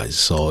that prize.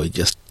 So it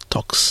just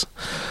talks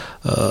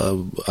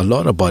a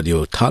lot about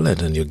your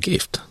talent and your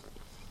gift.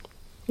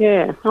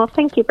 Yeah, well,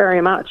 thank you very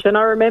much. And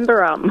I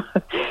remember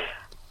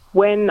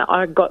when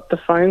I got the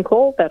phone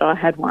call that I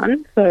had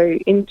won, so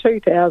in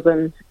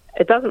 2000,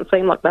 it doesn't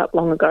seem like that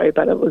long ago,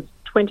 but it was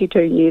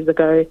 22 years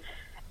ago,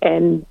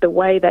 and the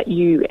way that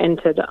you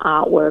entered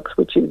artworks,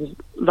 which is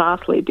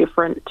vastly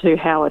different to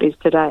how it is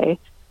today,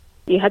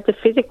 you had to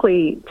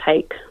physically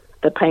take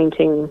the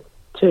painting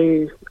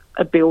to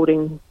a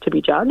building to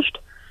be judged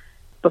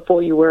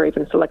before you were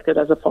even selected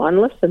as a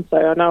finalist. And so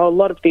I know a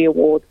lot of the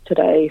awards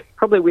today,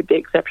 probably with the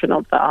exception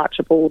of the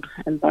Archibald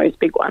and those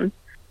big ones,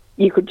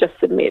 you could just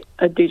submit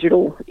a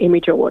digital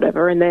image or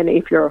whatever, and then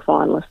if you're a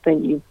finalist,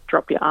 then you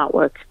drop your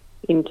artwork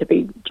in to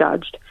be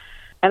judged.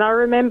 And I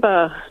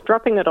remember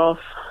dropping it off.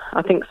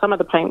 I think some of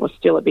the paint was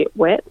still a bit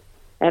wet,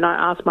 and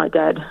I asked my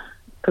dad,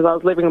 because I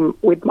was living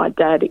with my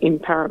dad in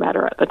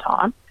Parramatta at the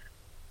time,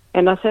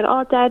 and I said,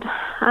 "Oh, Dad,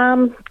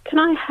 can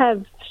I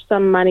have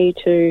some money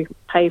to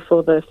pay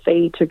for the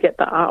fee to get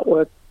the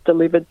artwork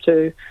delivered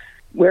to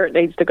where it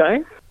needs to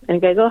go?" And he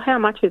goes, "Oh, how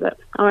much is it?"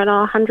 I went,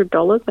 "Oh,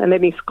 $100. And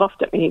then he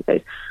scoffed at me. He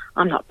goes,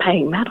 "I'm not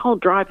paying that. I'll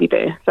drive you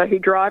there." So he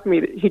drove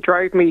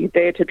me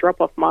there to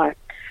drop off my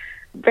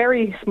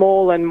very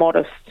small and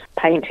modest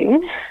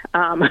painting.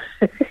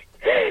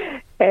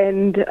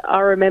 And I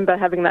remember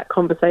having that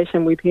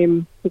conversation with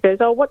him. He goes,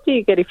 "Oh, what do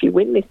you get if you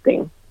win this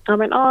thing?" I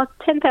went, "Oh,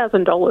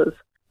 $10,000.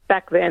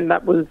 Back then,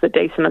 that was a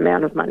decent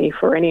amount of money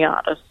for any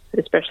artist,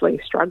 especially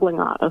struggling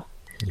artists.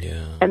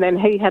 Yeah. And then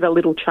he had a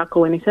little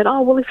chuckle and he said,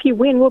 "Oh, well, if you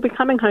win, we'll be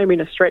coming home in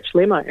a stretch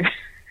limo."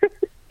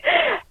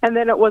 And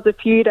then it was a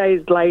few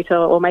days later,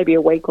 or maybe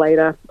a week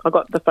later, I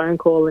got the phone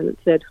call and it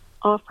said,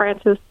 "Oh,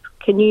 Frances,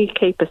 can you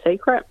keep a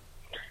secret?"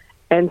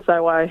 And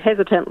so I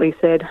hesitantly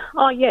said,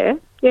 "Oh, yeah,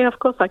 of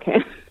course I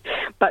can."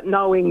 But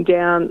knowing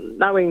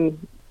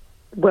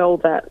well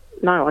that,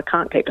 no, I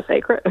can't keep a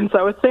secret. And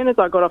so as soon as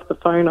I got off the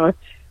phone, I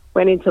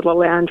went into the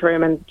lounge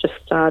room and just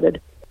started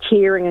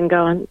cheering and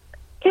going,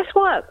 "Guess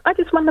what? I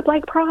just won the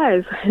Blake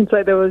Prize." And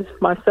so there was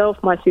myself,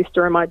 my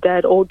sister and my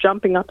dad all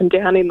jumping up and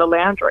down in the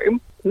lounge room.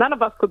 None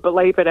of us could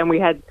believe it, and we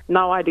had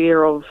no idea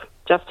of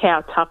just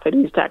how tough it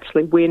is to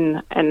actually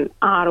win an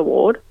art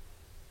award.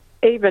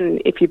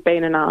 Even if you've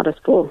been an artist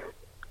for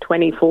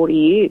 20, 40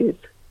 years,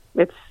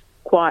 it's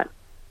quite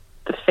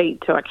the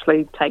feat to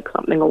actually take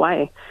something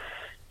away.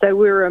 So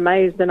we were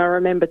amazed, and I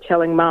remember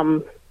telling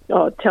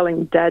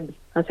Dad,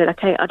 I said,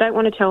 "Okay, I don't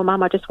want to tell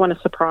Mum, I just want to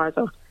surprise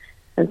her."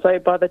 And so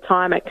by the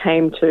time it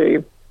came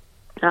to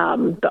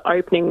the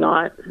opening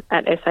night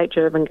at SH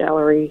Urban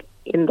Gallery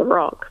in the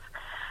Rocks,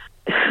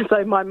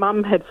 so my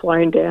mum had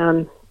flown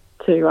down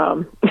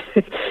to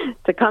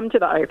to come to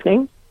the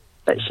opening,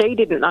 but she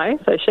didn't know,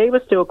 so she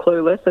was still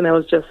clueless, and there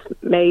was just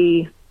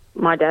me,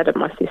 my dad and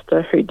my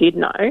sister who did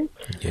know.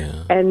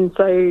 Yeah. And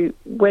so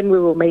when we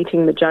were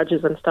meeting the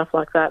judges and stuff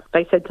like that,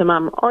 they said to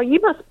Mum, "Oh, you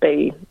must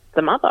be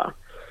the mother."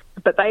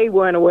 But they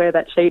weren't aware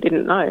that she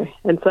didn't know.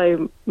 And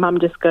so Mum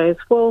just goes,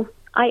 "Well,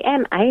 I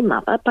am a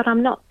mother, but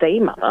I'm not the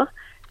mother."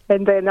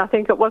 And then I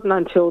think it wasn't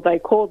until they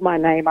called my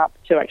name up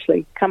to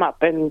actually come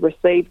up and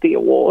receive the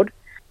award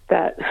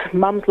that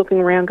Mum's looking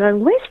around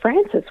going, "Where's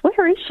Frances?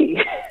 Where is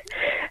she?"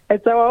 And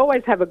so I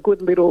always have a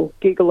good little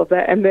giggle of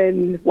that. And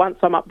then once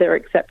I'm up there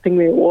accepting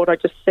the award, I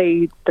just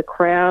see the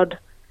crowd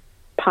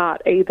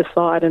part either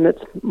side, and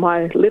it's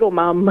my little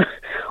mum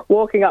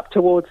walking up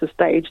towards the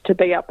stage to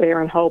be up there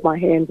and hold my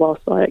hand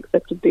whilst I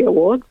accepted the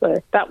award. So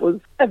that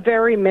was a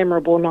very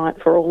memorable night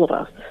for all of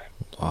us.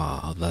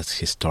 Wow, that's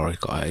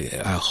historical.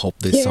 I hope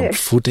there's some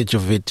footage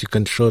of it you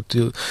can show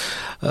to,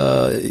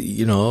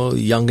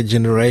 younger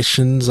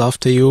generations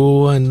after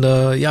you, and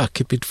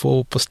keep it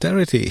for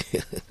posterity.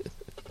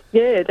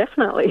 Yeah,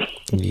 definitely.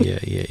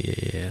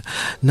 Yeah.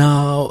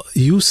 Now,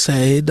 you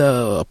said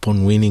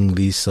upon winning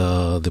this,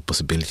 the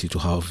possibility to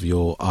have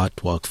your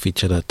artwork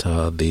featured at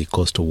the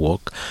Coastal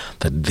Walk,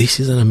 that this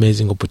is an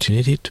amazing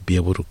opportunity to be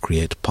able to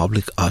create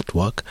public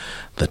artwork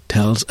that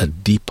tells a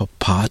deeper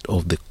part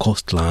of the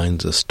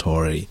coastline's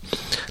story.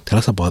 Tell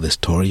us about the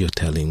story you're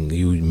telling.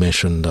 You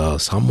mentioned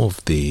some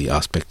of the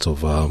aspects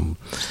of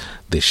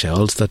the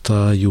shells that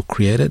you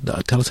created.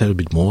 Tell us a little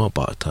bit more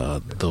about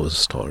those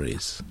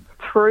stories.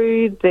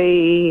 Through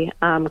the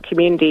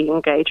community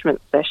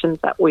engagement sessions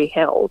that we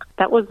held,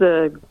 that was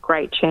a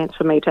great chance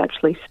for me to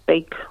actually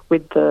speak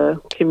with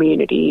the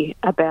community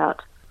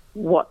about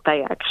what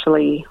they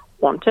actually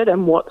wanted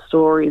and what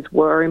stories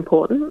were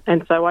important.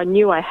 And so I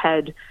knew I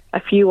had a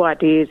few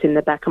ideas in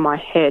the back of my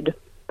head,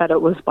 but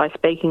it was by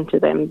speaking to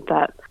them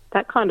that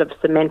kind of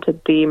cemented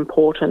the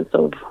importance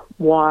of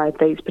why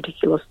these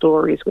particular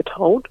stories were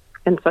told.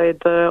 And so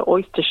the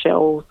oyster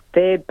shells,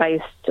 they're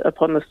based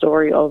upon the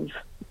story of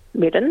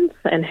Middens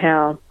and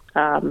how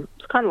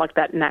it's kind of like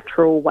that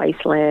natural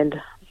wasteland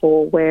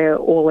for where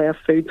all our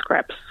food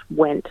scraps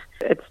went.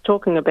 It's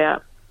talking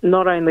about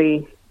not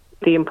only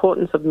the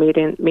importance of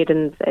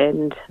Middens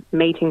and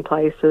meeting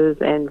places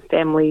and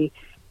family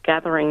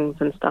gatherings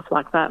and stuff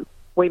like that.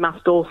 We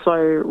must also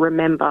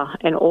remember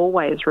and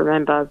always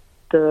remember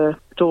the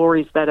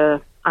stories that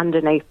are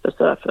underneath the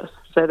surface.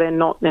 So they're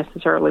not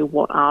necessarily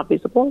what are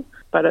visible,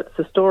 but it's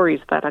the stories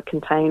that are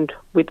contained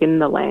within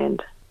the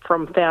land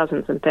from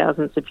thousands and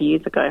thousands of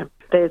years ago.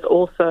 There's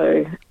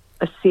also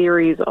a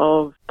series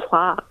of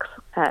plaques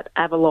at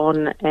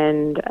Avalon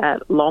and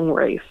at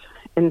Longreef.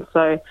 And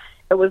so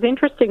it was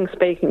interesting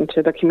speaking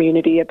to the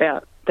community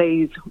about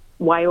these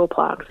whale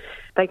plaques.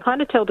 They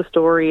kind of tell the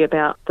story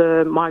about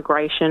the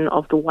migration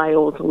of the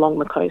whales along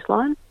the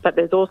coastline, but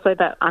there's also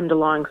that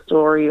underlying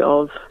story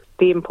of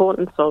the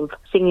importance of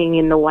singing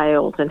in the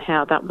whales and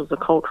how that was a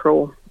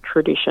cultural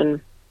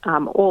tradition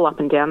all up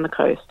and down the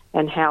coast,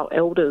 and how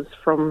elders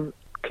from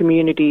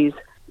communities,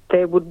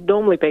 there would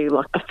normally be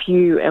like a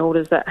few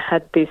elders that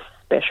had this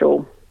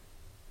special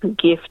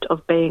gift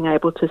of being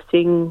able to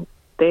sing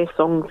their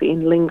songs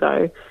in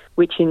lingo,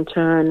 which in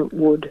turn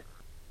would,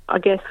 I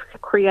guess,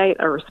 create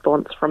a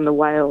response from the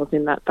whales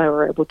in that they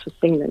were able to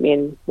sing them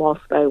in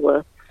whilst they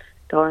were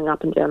going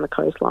up and down the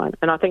coastline.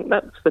 And I think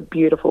that's the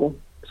beautiful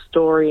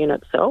story in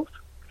itself.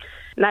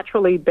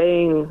 Naturally,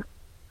 being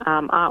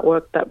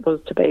artwork that was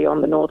to be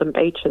on the northern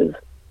beaches,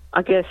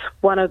 I guess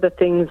one of the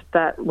things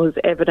that was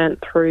evident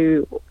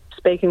through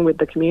speaking with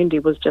the community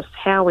was just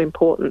how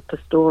important the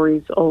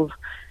stories of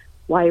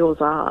whales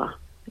are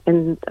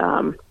and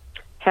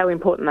how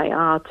important they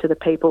are to the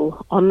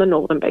people on the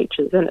northern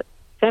beaches. And it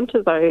seemed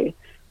as though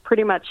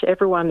pretty much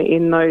everyone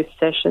in those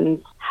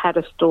sessions had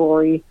a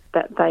story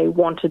that they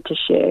wanted to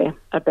share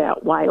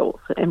about whales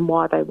and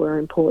why they were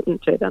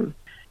important to them.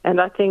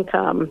 And I think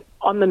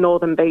on the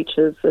northern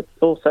beaches, it's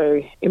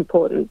also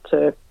important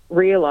to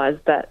realise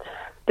that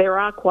there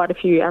are quite a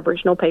few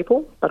Aboriginal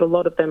people, but a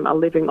lot of them are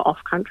living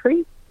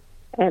off-country.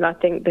 And I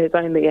think there's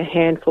only a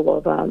handful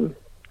of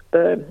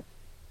the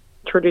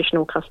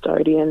traditional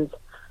custodians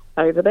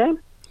over there.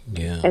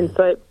 Yeah. And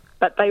so,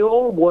 but they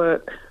all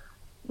work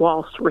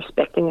whilst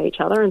respecting each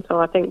other. And so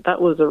I think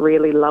that was a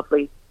really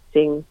lovely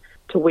thing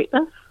to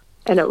witness.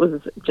 And it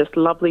was just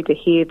lovely to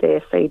hear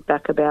their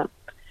feedback about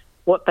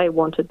what they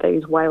wanted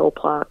these whale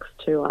plaques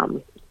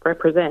to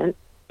represent.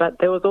 But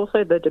there was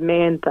also the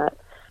demand that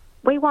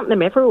we want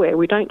them everywhere.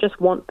 We don't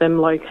just want them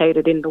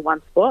located in the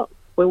one spot.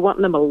 We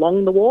want them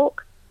along the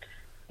walk.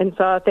 And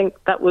so I think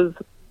that was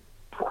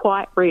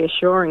quite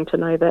reassuring to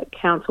know that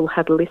council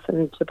had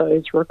listened to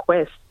those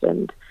requests,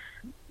 and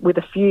with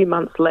a few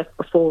months left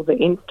before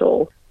the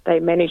install, they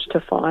managed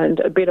to find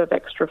a bit of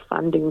extra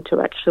funding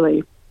to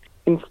actually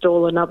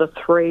install another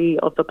 3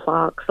 of the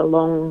plaques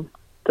along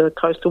the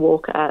coastal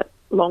walk at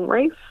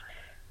Longreef.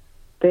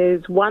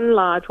 There's 1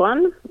 large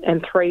one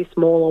and 3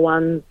 smaller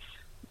ones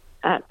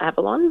at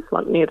Avalon,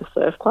 like near the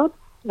surf club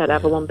at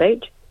Avalon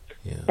Beach.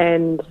 Yeah.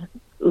 And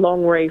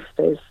Longreef,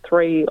 there's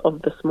 3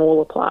 of the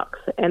smaller plaques,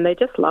 and they're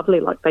just lovely.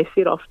 Like, they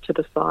sit off to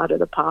the side of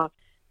the park.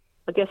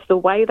 I guess the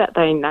way that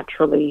they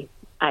naturally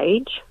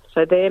age,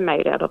 so they're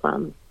made out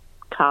of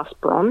cast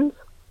bronze,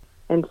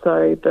 and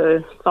so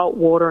the salt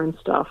water and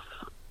stuff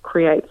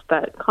creates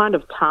that kind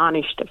of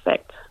tarnished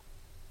effect.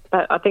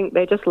 But I think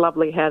they're just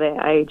lovely how they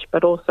age,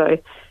 but also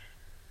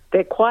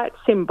they're quite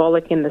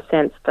symbolic in the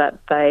sense that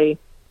they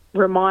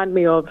remind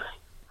me of,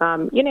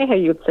 you know how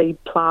you'd see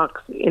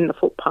plaques in the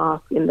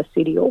footpath in the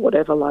city or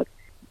whatever, like,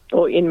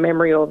 or in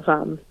memory of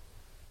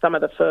some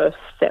of the first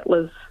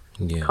settlers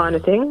kind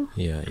of thing.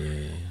 Yeah.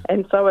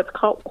 And so it's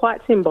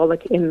quite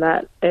symbolic in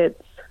that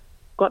it's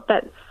got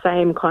that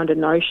same kind of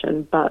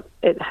notion, but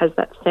it has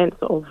that sense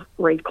of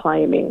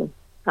reclaiming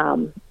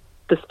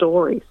the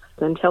stories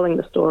and telling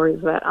the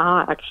stories that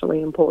are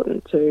actually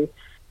important to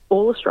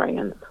all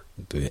Australians.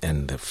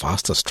 And the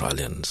first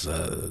Australians,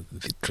 the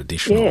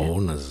traditional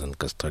owners and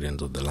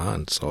custodians of the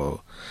land.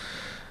 So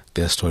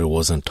their story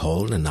wasn't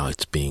told, and now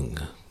it's being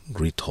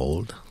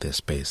retold. Their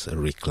space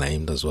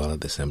reclaimed as well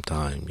at the same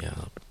time.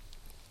 Yeah.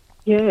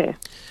 Yeah.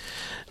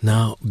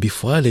 Now,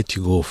 before I let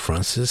you go,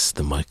 Frances,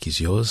 the mic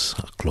is yours.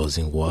 A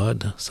closing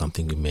word,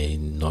 something you may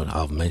not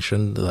have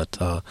mentioned that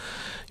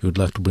you would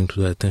like to bring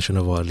to the attention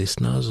of our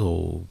listeners,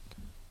 or?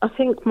 I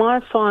think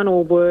my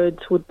final words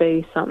would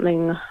be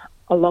something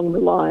along the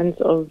lines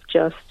of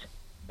just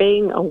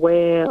being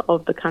aware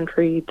of the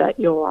country that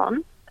you're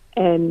on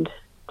and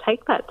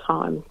take that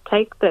time,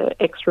 take the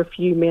extra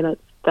few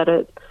minutes that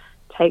it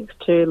takes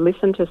to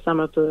listen to some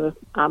of the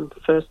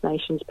First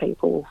Nations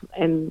people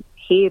and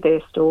hear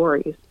their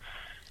stories.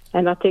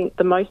 And I think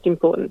the most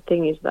important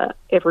thing is that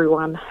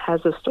everyone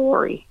has a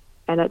story,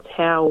 and it's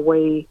how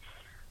we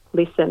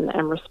listen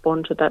and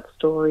respond to that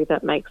story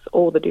that makes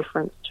all the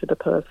difference to the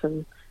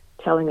person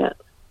telling it.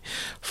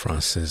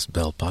 Frances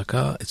Bell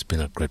Parker, it's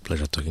been a great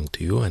pleasure talking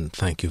to you, and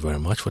thank you very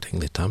much for taking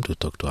the time to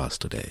talk to us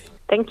today.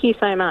 Thank you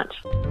so much.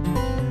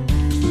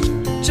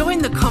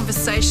 Join the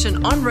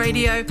conversation on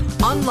radio,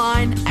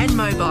 online and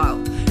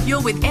mobile.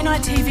 You're with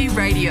NITV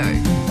Radio.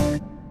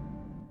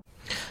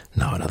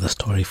 Now another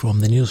story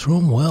from the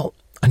newsroom. Well,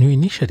 a new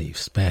initiative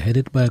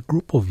spearheaded by a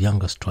group of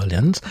young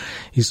Australians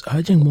is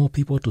urging more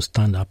people to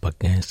stand up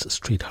against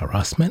street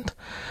harassment,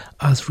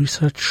 as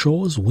research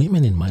shows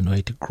women in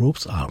minority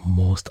groups are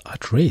most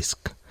at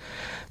risk.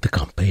 The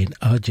campaign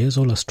urges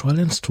all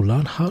Australians to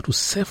learn how to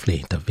safely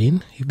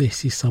intervene if they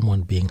see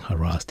someone being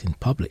harassed in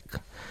public.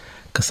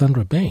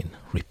 Cassandra Bain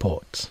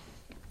reports.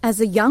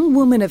 As a young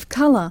woman of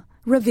colour,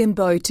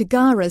 Ravimbo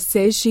Tagara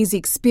says she's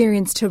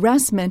experienced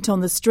harassment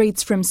on the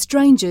streets from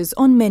strangers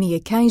on many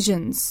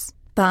occasions.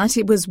 But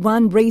it was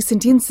one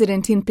recent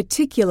incident in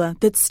particular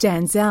that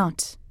stands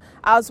out.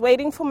 I was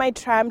waiting for my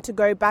tram to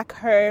go back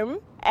home,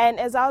 and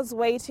as I was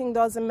waiting,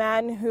 there was a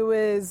man who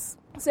was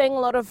saying a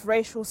lot of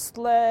racial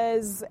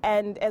slurs,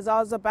 and as I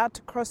was about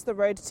to cross the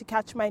road to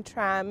catch my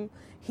tram,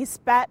 he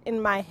spat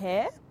in my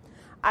hair.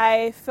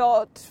 I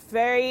felt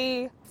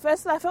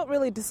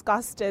really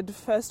disgusted,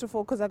 first of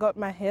all, because I got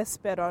my hair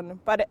spat on.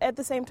 But at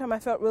the same time, I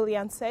felt really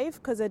unsafe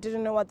because I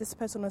didn't know what this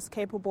person was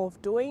capable of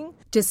doing.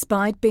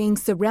 Despite being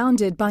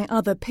surrounded by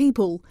other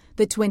people,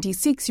 the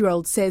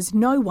 26-year-old says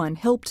no one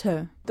helped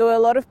her. There were a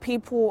lot of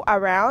people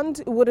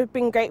around. It would have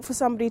been great for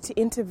somebody to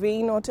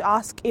intervene or to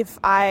ask if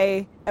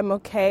I am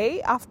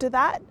okay after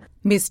that.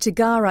 Ms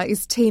Tagara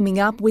is teaming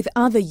up with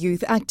other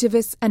youth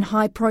activists and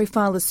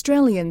high-profile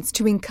Australians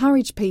to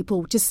encourage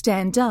people to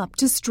stand up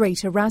to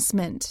street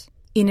harassment.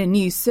 In a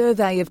new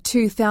survey of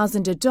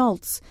 2,000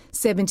 adults,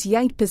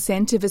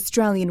 78% of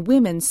Australian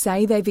women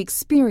say they've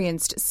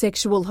experienced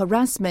sexual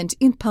harassment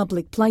in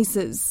public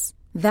places.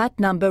 That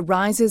number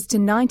rises to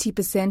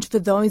 90% for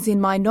those in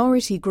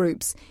minority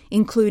groups,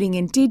 including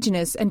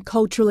Indigenous and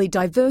culturally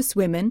diverse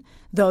women,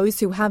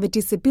 those who have a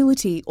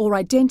disability or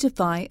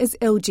identify as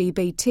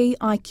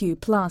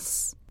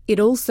LGBTIQ+. It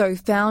also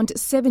found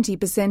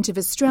 70% of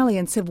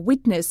Australians have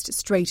witnessed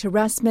street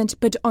harassment,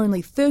 but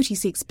only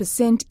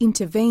 36%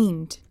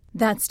 intervened.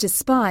 That's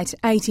despite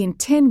 8 in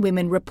 10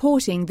 women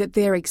reporting that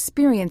their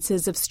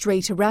experiences of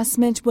street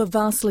harassment were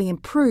vastly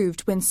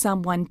improved when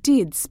someone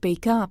did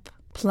speak up.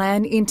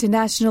 Plan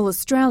International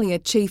Australia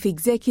Chief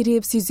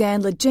Executive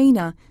Suzanne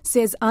Legina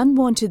says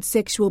unwanted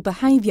sexual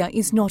behaviour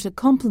is not a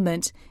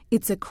compliment,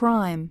 it's a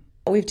crime.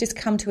 We've just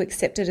come to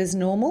accept it as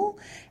normal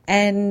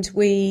and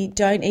we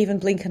don't even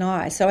blink an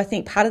eye. So I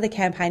think part of the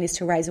campaign is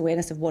to raise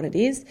awareness of what it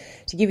is,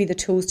 to give you the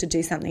tools to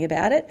do something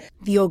about it.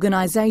 The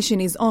organisation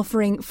is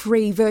offering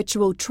free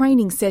virtual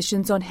training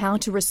sessions on how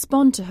to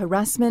respond to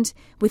harassment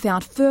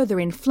without further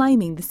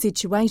inflaming the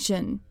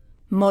situation.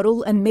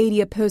 Model and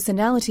media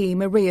personality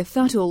Maria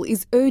Thuttle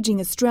is urging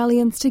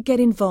Australians to get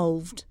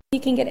involved. You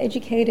can get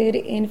educated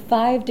in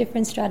 5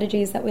 different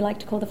strategies that we like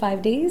to call the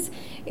 5 Ds.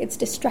 It's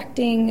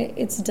distracting,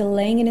 it's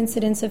delaying an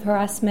incidence of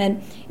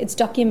harassment, it's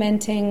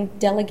documenting,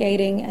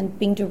 delegating and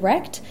being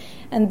direct.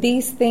 And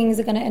these things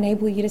are going to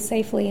enable you to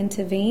safely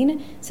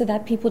intervene so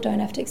that people don't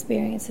have to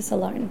experience this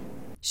alone.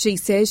 She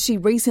says she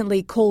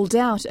recently called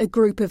out a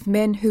group of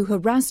men who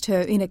harassed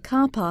her in a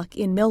car park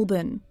in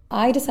Melbourne.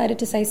 I decided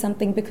to say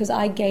something because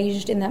I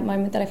gauged in that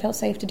moment that I felt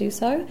safe to do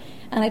so.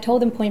 And I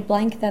told them point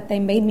blank that they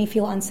made me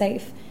feel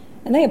unsafe.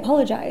 And they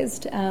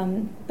apologised.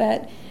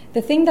 But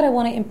the thing that I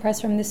want to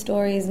impress from this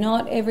story is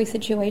not every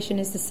situation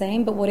is the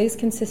same, but what is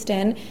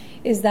consistent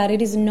is that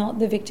it is not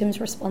the victim's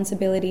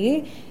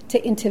responsibility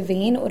to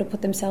intervene or to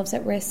put themselves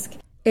at risk.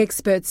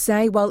 Experts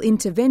say while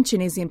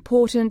intervention is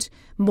important,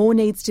 more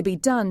needs to be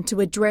done to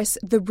address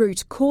the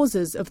root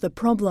causes of the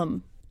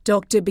problem.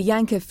 Dr.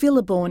 Bianca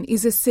Philibborn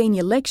is a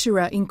senior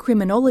lecturer in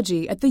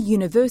criminology at the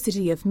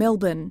University of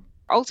Melbourne.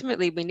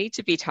 Ultimately, we need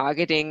to be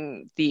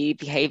targeting the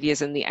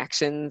behaviours and the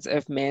actions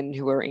of men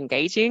who are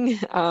engaging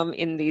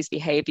in these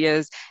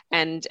behaviours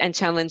and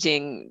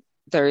challenging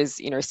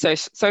those,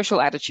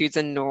 social attitudes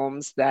and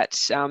norms that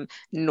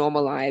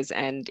normalise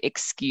and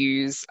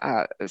excuse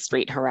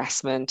street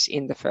harassment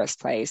in the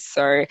first place.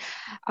 So,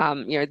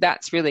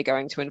 that's really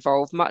going to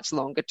involve much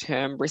longer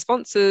term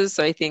responses.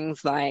 So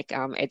things like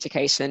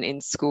education in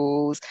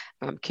schools,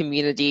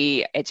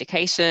 community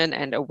education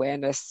and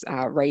awareness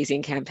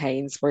raising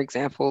campaigns, for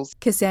example.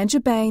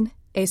 Cassandra Bain,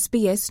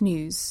 SBS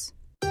News.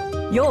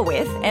 You're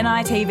with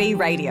NITV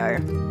Radio.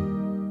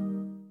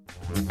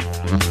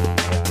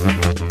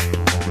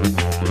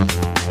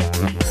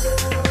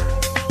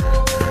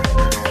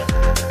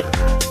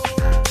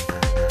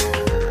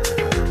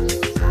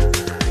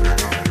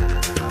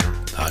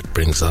 That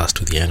brings us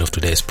to the end of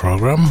today's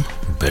program.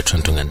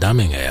 Bertrand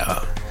Tungandame here.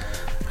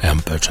 I am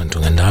Bertrand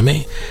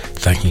Tungandame,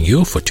 thanking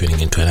you for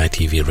tuning into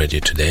NITV Radio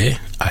today.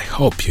 I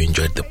hope you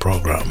enjoyed the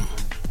program.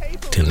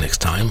 Till next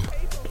time,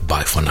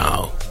 bye for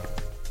now.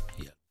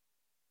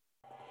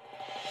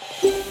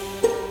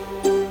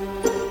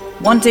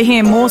 Want to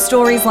hear more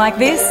stories like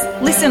this?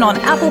 Listen on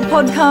Apple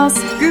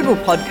Podcasts, Google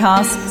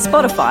Podcasts,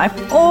 Spotify,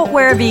 or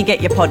wherever you get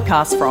your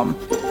podcasts from.